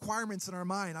these requirements in our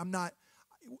mind.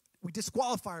 We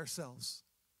disqualify ourselves.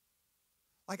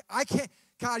 I can't,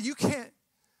 God, you can't.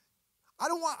 I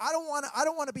don't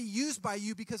want to be used by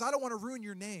you because I don't want to ruin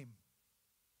your name.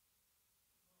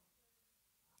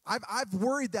 I've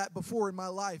worried that before in my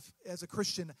life as a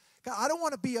Christian. God, I don't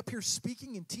want to be up here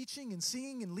speaking and teaching and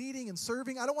singing and leading and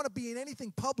serving. I don't want to be in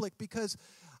anything public because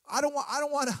I don't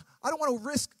want to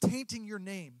risk tainting your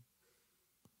name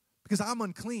because I'm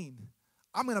unclean.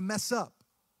 I'm going to mess up.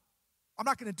 I'm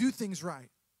not going to do things right.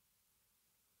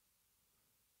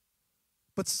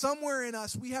 But somewhere in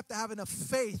us, we have to have enough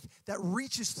faith that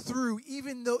reaches through,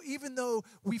 even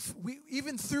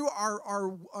through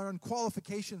our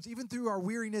unqualifications, even through our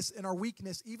weariness and our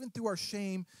weakness, even through our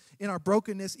shame and our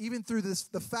brokenness, even through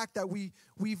the fact that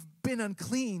we've been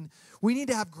unclean. We need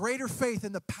to have greater faith,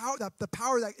 and the power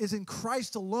that is in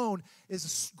Christ alone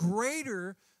is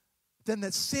greater than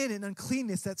that sin and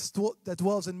uncleanness that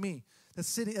dwells in me,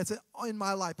 that's in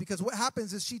my life. Because what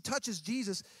happens is she touches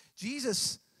Jesus.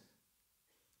 Jesus.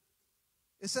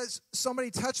 It says, somebody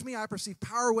touched me, I perceived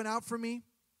power went out from me.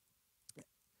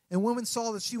 And woman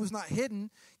saw that she was not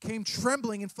hidden, came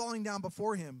trembling and falling down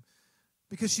before him.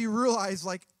 Because she realized,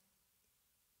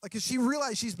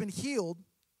 she's been healed.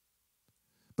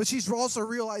 But she's also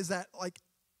realized that,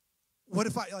 what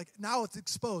if now it's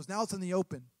exposed, now it's in the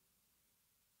open.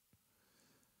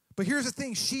 But here's the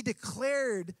thing, she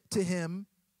declared to him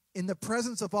in the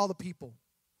presence of all the people.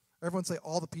 Everyone say,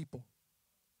 all the people.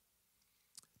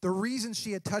 The reason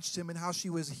she had touched him and how she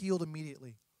was healed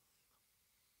immediately.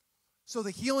 So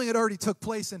the healing had already took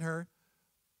place in her,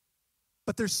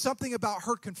 but there's something about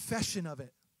her confession of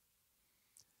it,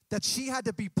 that she had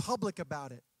to be public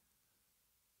about it.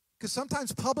 Because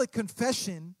sometimes public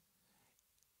confession,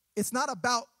 it's not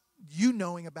about you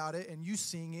knowing about it and you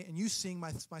seeing it and you seeing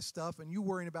my stuff and you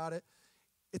worrying about it.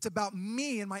 It's about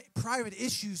me and my private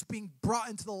issues being brought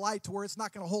into the light to where it's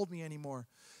not going to hold me anymore.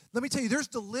 Let me tell you, there's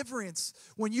deliverance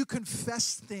when you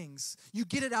confess things. You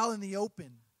get it out in the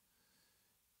open.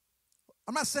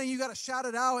 I'm not saying you got to shout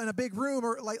it out in a big room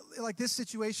or like this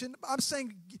situation. I'm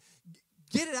saying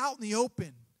get it out in the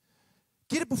open.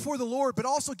 Get it before the Lord, but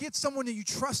also get someone that you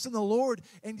trust in the Lord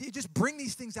and just bring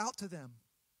these things out to them.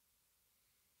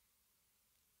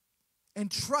 And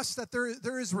trust that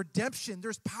there is redemption.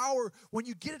 There's power when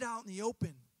you get it out in the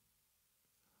open.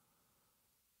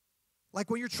 Like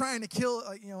when you're trying to kill,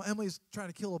 Emily's trying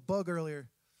to kill a bug earlier.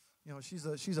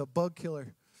 She's a bug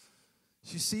killer.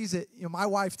 She sees it. My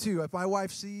wife too. If my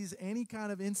wife sees any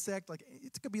kind of insect, like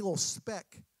it could be a little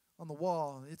speck on the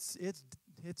wall, it's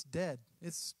dead.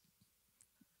 It's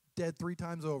dead 3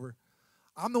 times over.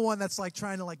 I'm the one that's like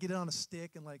trying to like get it on a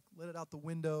stick and like let it out the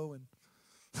window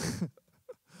and.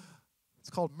 It's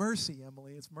called mercy,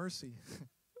 Emily. It's mercy.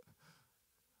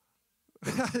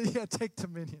 Yeah, take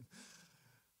dominion.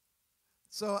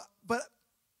 So, but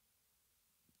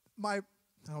I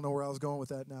don't know where I was going with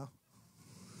that now.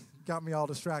 Got me all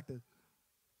distracted.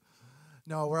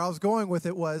 No, where I was going with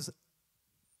it was,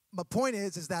 my point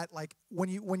is that like when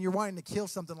you're wanting to kill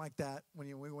something like that, when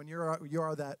you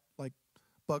are that like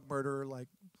bug murderer, like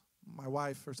my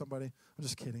wife or somebody. I'm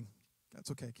just kidding.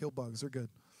 That's okay. Kill bugs. They're good.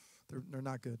 They're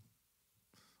not good.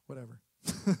 Whatever.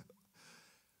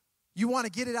 You want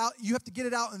to get it out. You have to get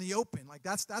it out in the open. Like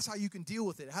that's how you can deal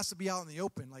with it. It has to be out in the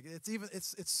open. Like it's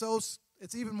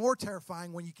even more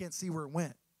terrifying when you can't see where it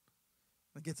went.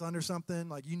 Like it's under something.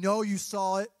 Like you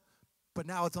saw it, but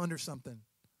now it's under something.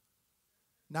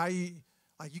 Now you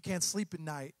can't sleep at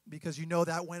night because you know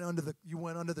that went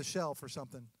under the shelf or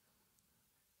something.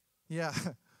 Yeah.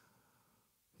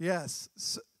 Yes.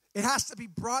 So it has to be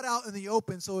brought out in the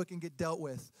open so it can get dealt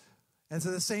with. And so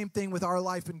the same thing with our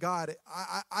life in God.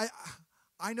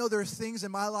 I know there's things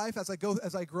in my life as I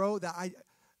grow that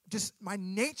my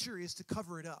nature is to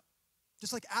cover it up.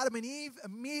 Just like Adam and Eve,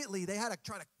 immediately they had to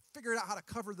try to figure out how to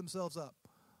cover themselves up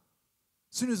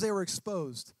as soon as they were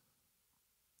exposed.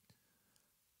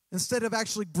 Instead of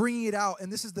actually bringing it out,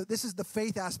 and this is the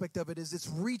faith aspect of it, is it's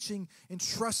reaching and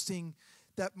trusting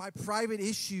that my private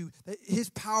issue, that his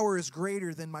power is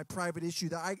greater than my private issue.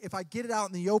 That if I get it out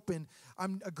in the open,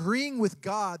 I'm agreeing with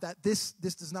God that this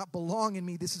does not belong in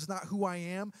me. This is not who I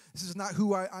am. This is not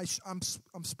who I'm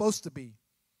supposed to be.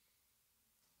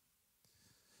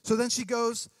 So then she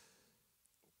goes,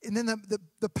 and then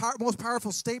the most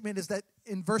powerful statement is that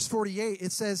in verse 48,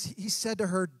 it says, he said to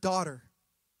her, daughter.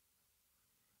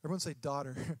 Everyone say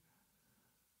daughter.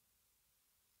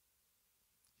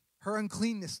 Her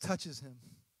uncleanness touches him.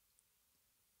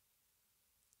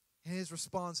 And his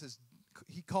response is,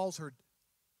 he calls her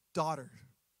daughter.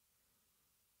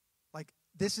 Like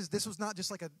this was not just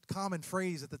like a common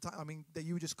phrase at the time. I mean, that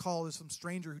you would just call some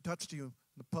stranger who touched you in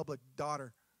the public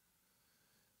daughter.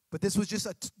 But this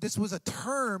was a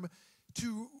term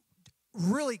to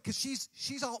really, because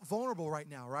she's all vulnerable right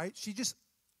now, right? She just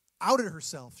outed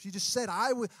herself. She just said,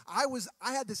 I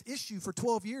had this issue for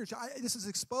 12 years. This is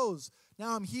exposed.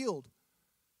 Now I'm healed.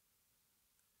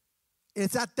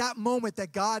 It's at that moment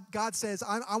that God says,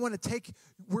 I want to take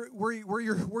where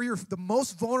you're the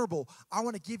most vulnerable. I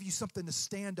want to give you something to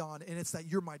stand on, and it's that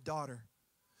you're my daughter.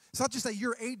 It's not just that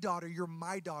you're a daughter, you're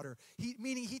my daughter.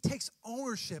 Meaning he takes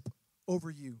ownership over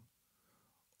you,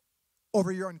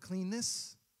 over your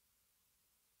uncleanness.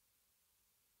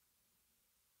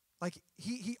 Like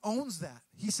he owns that.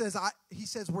 He says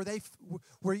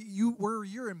where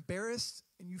you're embarrassed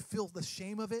and you feel the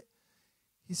shame of it.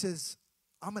 He says,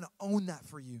 I'm going to own that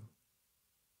for you.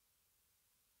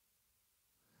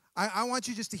 I want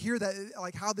you just to hear that,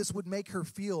 like how this would make her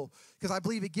feel, because I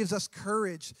believe it gives us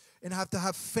courage and have to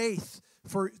have faith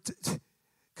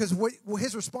because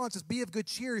his response is, be of good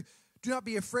cheer. Do not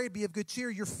be afraid, be of good cheer.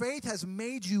 Your faith has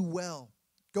made you well.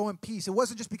 Go in peace. It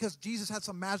wasn't just because Jesus had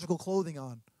some magical clothing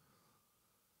on.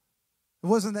 It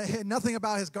wasn't that, nothing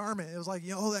about his garment. It was like,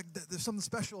 there's something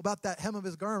special about that hem of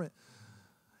his garment.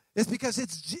 It's because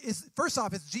it's first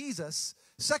off, it's Jesus.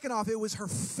 Second off, it was her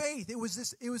faith.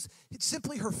 It's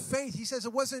simply her faith. He says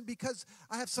it wasn't because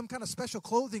I have some kind of special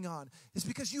clothing on. It's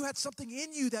because you had something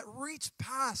in you that reached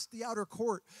past the outer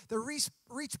court, that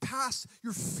reached past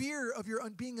your fear of your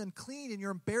being unclean and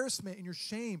your embarrassment and your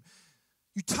shame.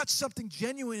 You touched something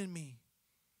genuine in me.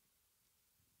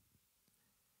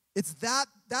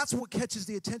 That's what catches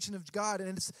the attention of God,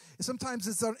 and sometimes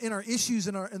it's in our issues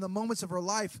in the moments of our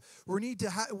life. We need to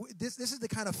this is the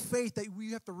kind of faith that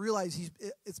we have to realize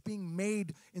it's being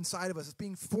made inside of us. It's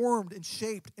being formed and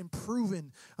shaped and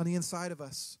proven on the inside of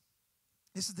us.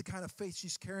 This is the kind of faith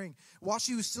she's carrying. While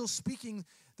she was still speaking,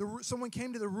 someone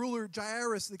came to the ruler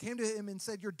Jairus. They came to him and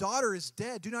said, "Your daughter is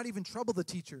dead. Do not even trouble the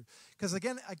teacher." Because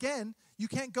again, you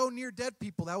can't go near dead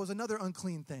people. That was another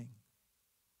unclean thing.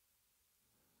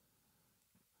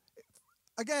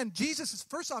 Again, Jesus is,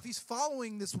 first off, he's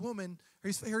following this woman.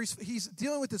 He's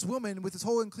dealing with this woman with this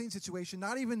whole unclean situation.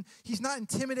 He's not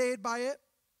intimidated by it.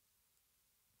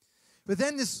 But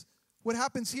then what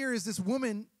happens here is this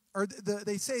woman,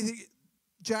 they say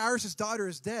Jairus' daughter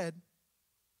is dead,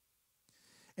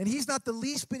 and he's not the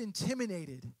least bit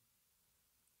intimidated.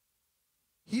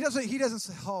 He doesn't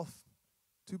say, "Oh,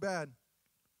 too bad."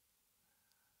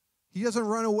 He doesn't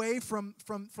run away from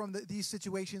these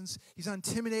situations. He's not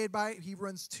intimidated by it. He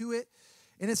runs to it.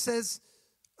 And it says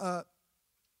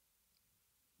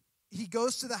he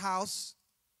goes to the house,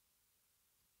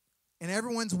 and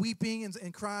everyone's weeping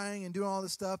and crying and doing all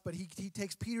this stuff. But he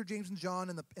takes Peter, James, and John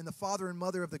and the father and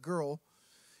mother of the girl.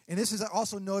 And this is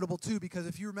also notable, too, because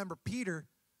if you remember Peter's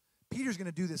going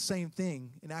to do the same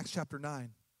thing in Acts chapter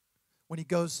 9. When he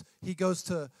goes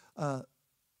to,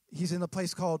 he's in a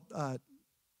place called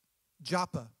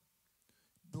Joppa,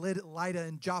 Lydda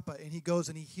and Joppa, and he goes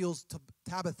and he heals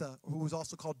Tabitha, who was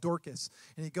also called Dorcas.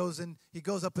 And he goes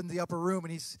up in the upper room,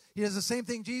 and he does the same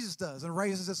thing Jesus does and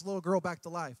raises this little girl back to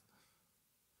life.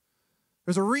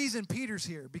 There's a reason Peter's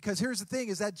here, because here's the thing: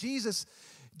 is that Jesus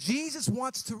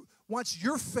wants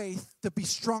your faith to be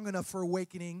strong enough for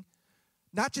awakening,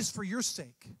 not just for your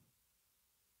sake.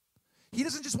 He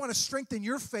doesn't just want to strengthen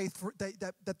your faith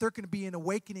that there can be an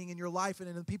awakening in your life and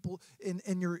in the people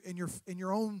in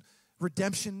your own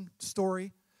redemption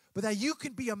story, but that you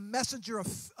can be a messenger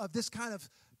of this kind of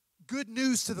good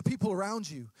news to the people around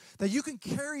you. That you can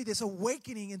carry this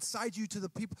awakening inside you to the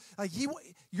people. Like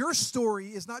your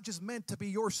story is not just meant to be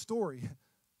your story.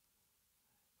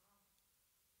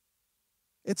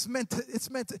 It's meant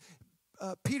to.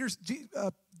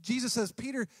 Jesus says,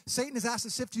 "Peter, Satan has asked to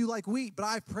sift you like wheat, but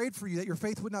I've prayed for you that your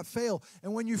faith would not fail.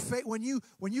 And when you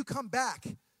come back,"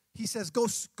 he says, go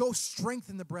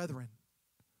strengthen the brethren.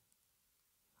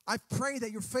 I pray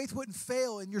that your faith wouldn't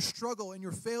fail in your struggle and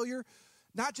your failure,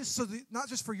 not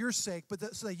just for your sake,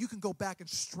 but so that you can go back and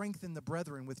strengthen the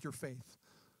brethren with your faith.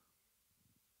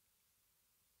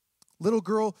 Little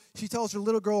girl, she tells her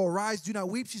little girl, "Arise, do not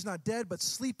weep. She's not dead, but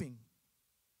sleeping."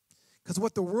 Because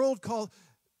what the world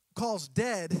calls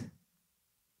dead,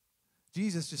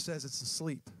 Jesus just says it's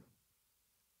asleep.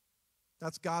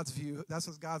 That's God's view. That's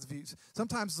what God's view.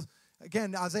 Sometimes,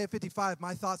 again, Isaiah 55,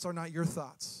 "My thoughts are not your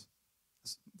thoughts.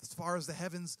 As far as the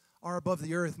heavens are above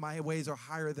the earth, my ways are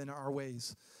higher than our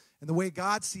ways." And the way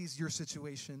God sees your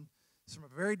situation is from a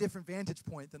very different vantage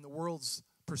point than the world's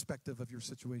perspective of your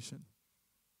situation.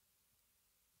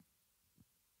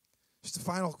 Just the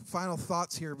final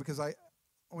thoughts here, because I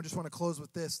just want to close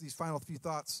with these final few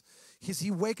thoughts.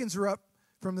 He wakens her up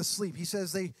from the sleep. He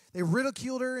says they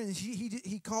ridiculed her, and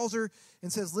he calls her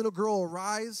and says, "Little girl,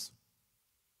 arise."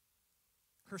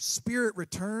 Her spirit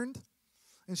returned,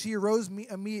 and she arose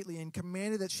immediately and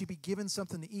commanded that she be given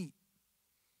something to eat.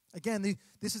 Again,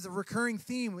 this is a recurring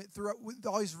theme throughout with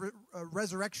all these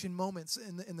resurrection moments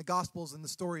in the Gospels and the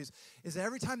stories, is that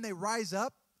every time they rise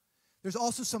up, there's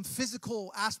also some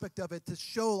physical aspect of it to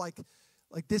show like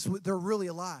this, they're really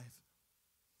alive.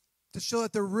 To show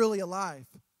that they're really alive.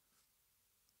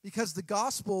 Because the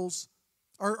Gospels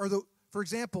for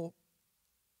example,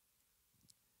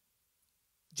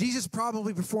 Jesus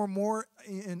probably performed more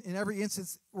in every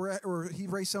instance where he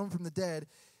raised someone from the dead.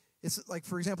 It's like,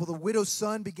 for example, the widow's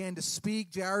son began to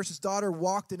speak. Jairus' daughter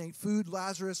walked and ate food.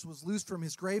 Lazarus was loosed from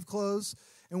his grave clothes.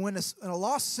 And when a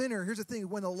lost sinner, here's the thing,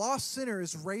 when a lost sinner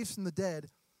is raised from the dead,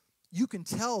 you can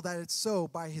tell that it's so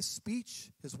by his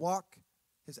speech, his walk,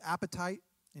 his appetite,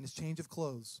 and his change of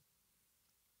clothes.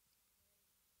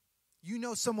 You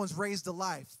know someone's raised to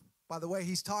life by the way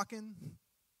he's talking,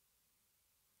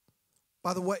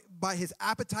 by his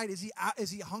appetite. Is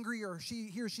he hungry, or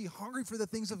he or she hungry for the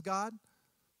things of God?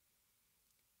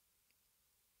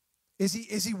 Is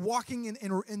he walking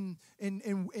in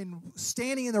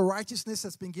standing in the righteousness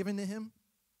that's been given to him?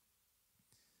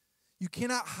 You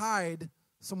cannot hide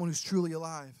someone who's truly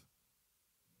alive.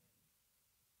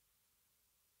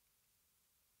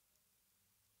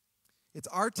 It's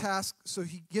our task, so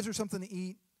he gives her something to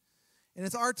eat. And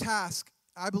it's our task,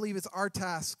 I believe it's our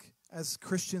task as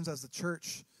Christians, as the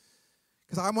church,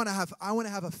 because I want to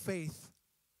have a faith,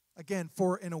 again,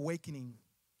 for an awakening.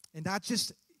 And not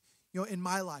just, in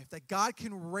my life, that God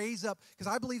can raise up,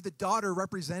 because I believe the daughter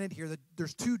represented here, that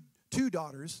there's two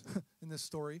daughters in this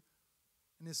story,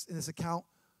 in this account.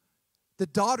 The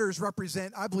daughters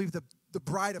represent, I believe, the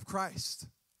bride of Christ,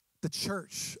 the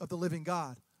church of the living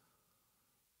God.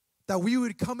 That we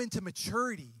would come into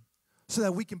maturity so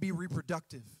that we can be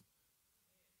reproductive.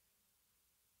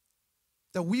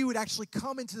 That we would actually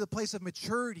come into the place of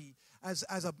maturity as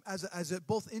a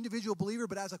both individual believer,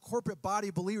 but as a corporate body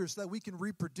of believers, so that we can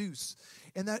reproduce.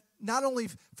 And that not only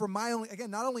for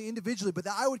not only individually, but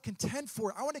that I want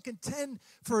to contend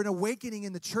for an awakening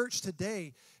in the church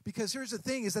today. Because here's the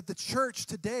thing, is that the church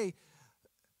today,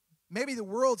 maybe the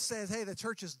world says, hey, the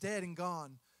church is dead and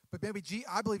gone. But maybe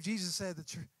I believe Jesus said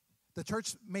the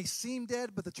church may seem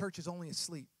dead, but the church is only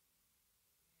asleep.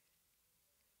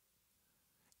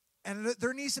 And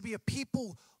there needs to be a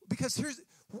people, because here's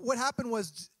what happened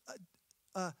was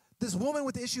this woman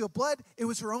with the issue of blood, it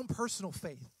was her own personal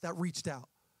faith that reached out.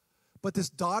 But this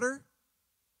daughter,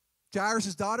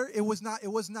 Jairus' daughter, it was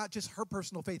not just her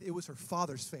personal faith, it was her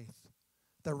father's faith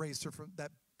that raised her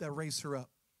that raised her up.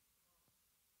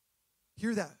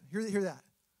 Hear that. Hear that.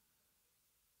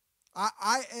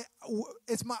 I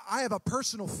have a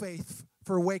personal faith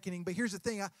for awakening, but here's the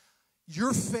thing,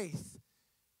 your faith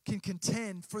can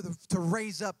contend to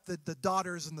raise up the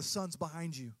daughters and the sons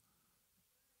behind you.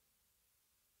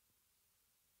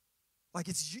 Like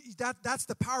that's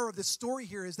the power of this story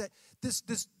here, is that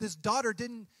this daughter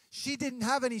didn't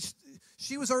have any,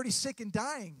 she was already sick and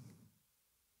dying.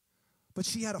 But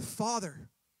she had a father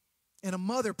and a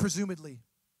mother, presumably.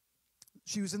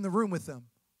 She was in the room with them.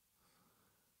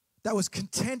 That was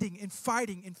contending and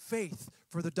fighting in faith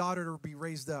for the daughter to be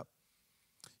raised up.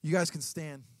 You guys can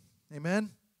stand. Amen.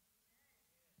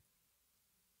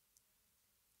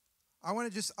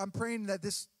 I'm praying that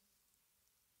this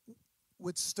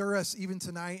would stir us even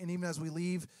tonight and even as we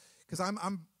leave, because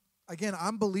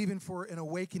I'm believing for an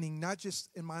awakening, not just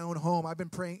in my own home. I've been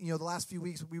praying, the last few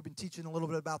weeks we've been teaching a little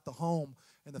bit about the home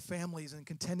and the families and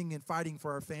contending and fighting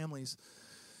for our families.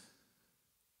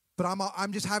 But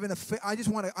I'm just having I just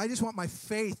want my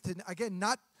faith to, again,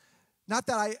 not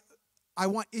that I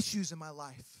want issues in my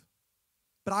life,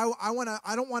 but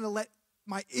I don't want to let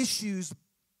my issues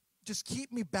just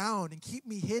keep me bound and keep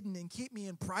me hidden and keep me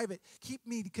in private, keep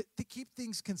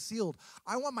things concealed.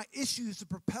 I want my issues to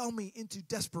propel me into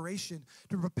desperation,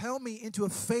 to propel me into a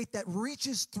faith that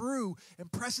reaches through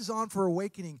and presses on for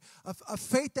awakening, a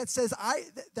faith that says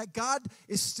that God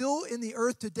is still in the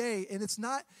earth today, and it's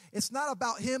not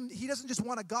about him. He doesn't just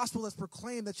want a gospel that's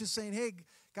proclaimed that's just saying, hey,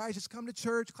 guys, just come to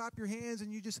church, clap your hands,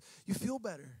 and you feel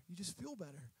better. You just feel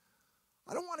better.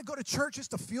 I don't want to go to church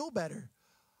just to feel better.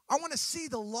 I want to see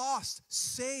the lost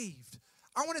saved.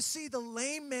 I want to see the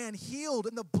lame man healed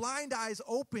and the blind eyes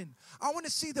open. I want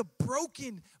to see the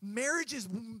broken marriages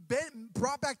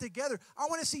brought back together. I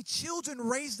want to see children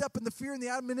raised up in the fear and the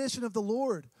admonition of the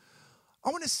Lord.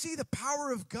 I want to see the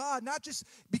power of God, not just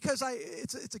because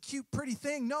it's a cute, pretty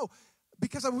thing. No,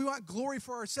 because we want glory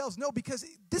for ourselves. No, because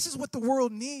this is what the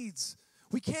world needs.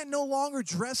 We can't no longer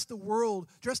dress the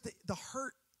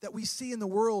hurt that we see in the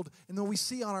world and that we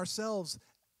see on ourselves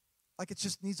like it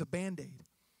just needs a Band-Aid.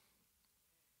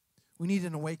 We need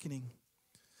an awakening.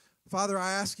 Father,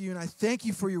 I ask you and I thank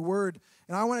you for your word.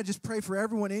 And I want to just pray for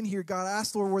everyone in here. God, I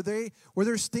ask, Lord, where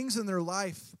there's things in their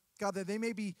life, God, that they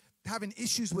may be having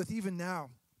issues with even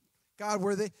now. God,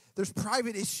 where there's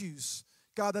private issues,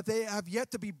 God, that they have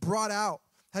yet to be brought out,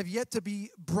 have yet to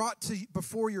be brought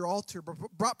before your altar,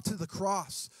 brought to the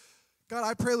cross. God,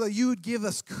 I pray that you would give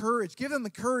us courage. Give them the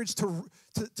courage to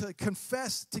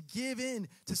confess, to give in,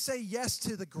 to say yes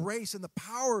to the grace and the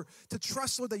power, to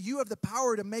trust, Lord, that you have the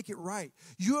power to make it right.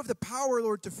 You have the power,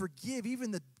 Lord, to forgive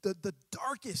even the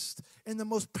darkest and the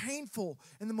most painful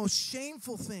and the most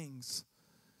shameful things.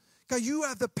 God, you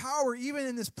have the power even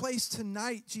in this place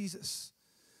tonight, Jesus.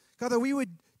 God, that we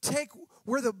would take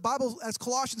where the Bible, as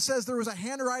Colossians says, there was a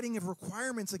handwriting of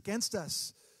requirements against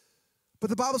us. But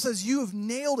the Bible says you have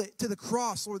nailed it to the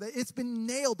cross, Lord, that it's been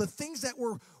nailed. The things that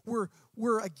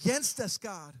were against us,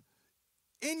 God.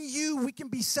 In you, we can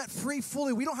be set free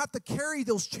fully. We don't have to carry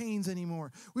those chains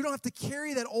anymore. We don't have to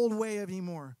carry that old way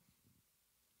anymore.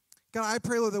 God, I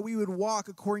pray, Lord, that we would walk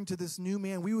according to this new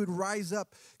man. We would rise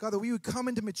up. God, that we would come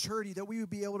into maturity, that we would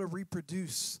be able to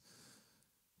reproduce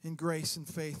in grace and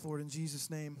faith, Lord, in Jesus'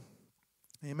 name.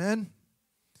 Amen.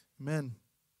 Amen.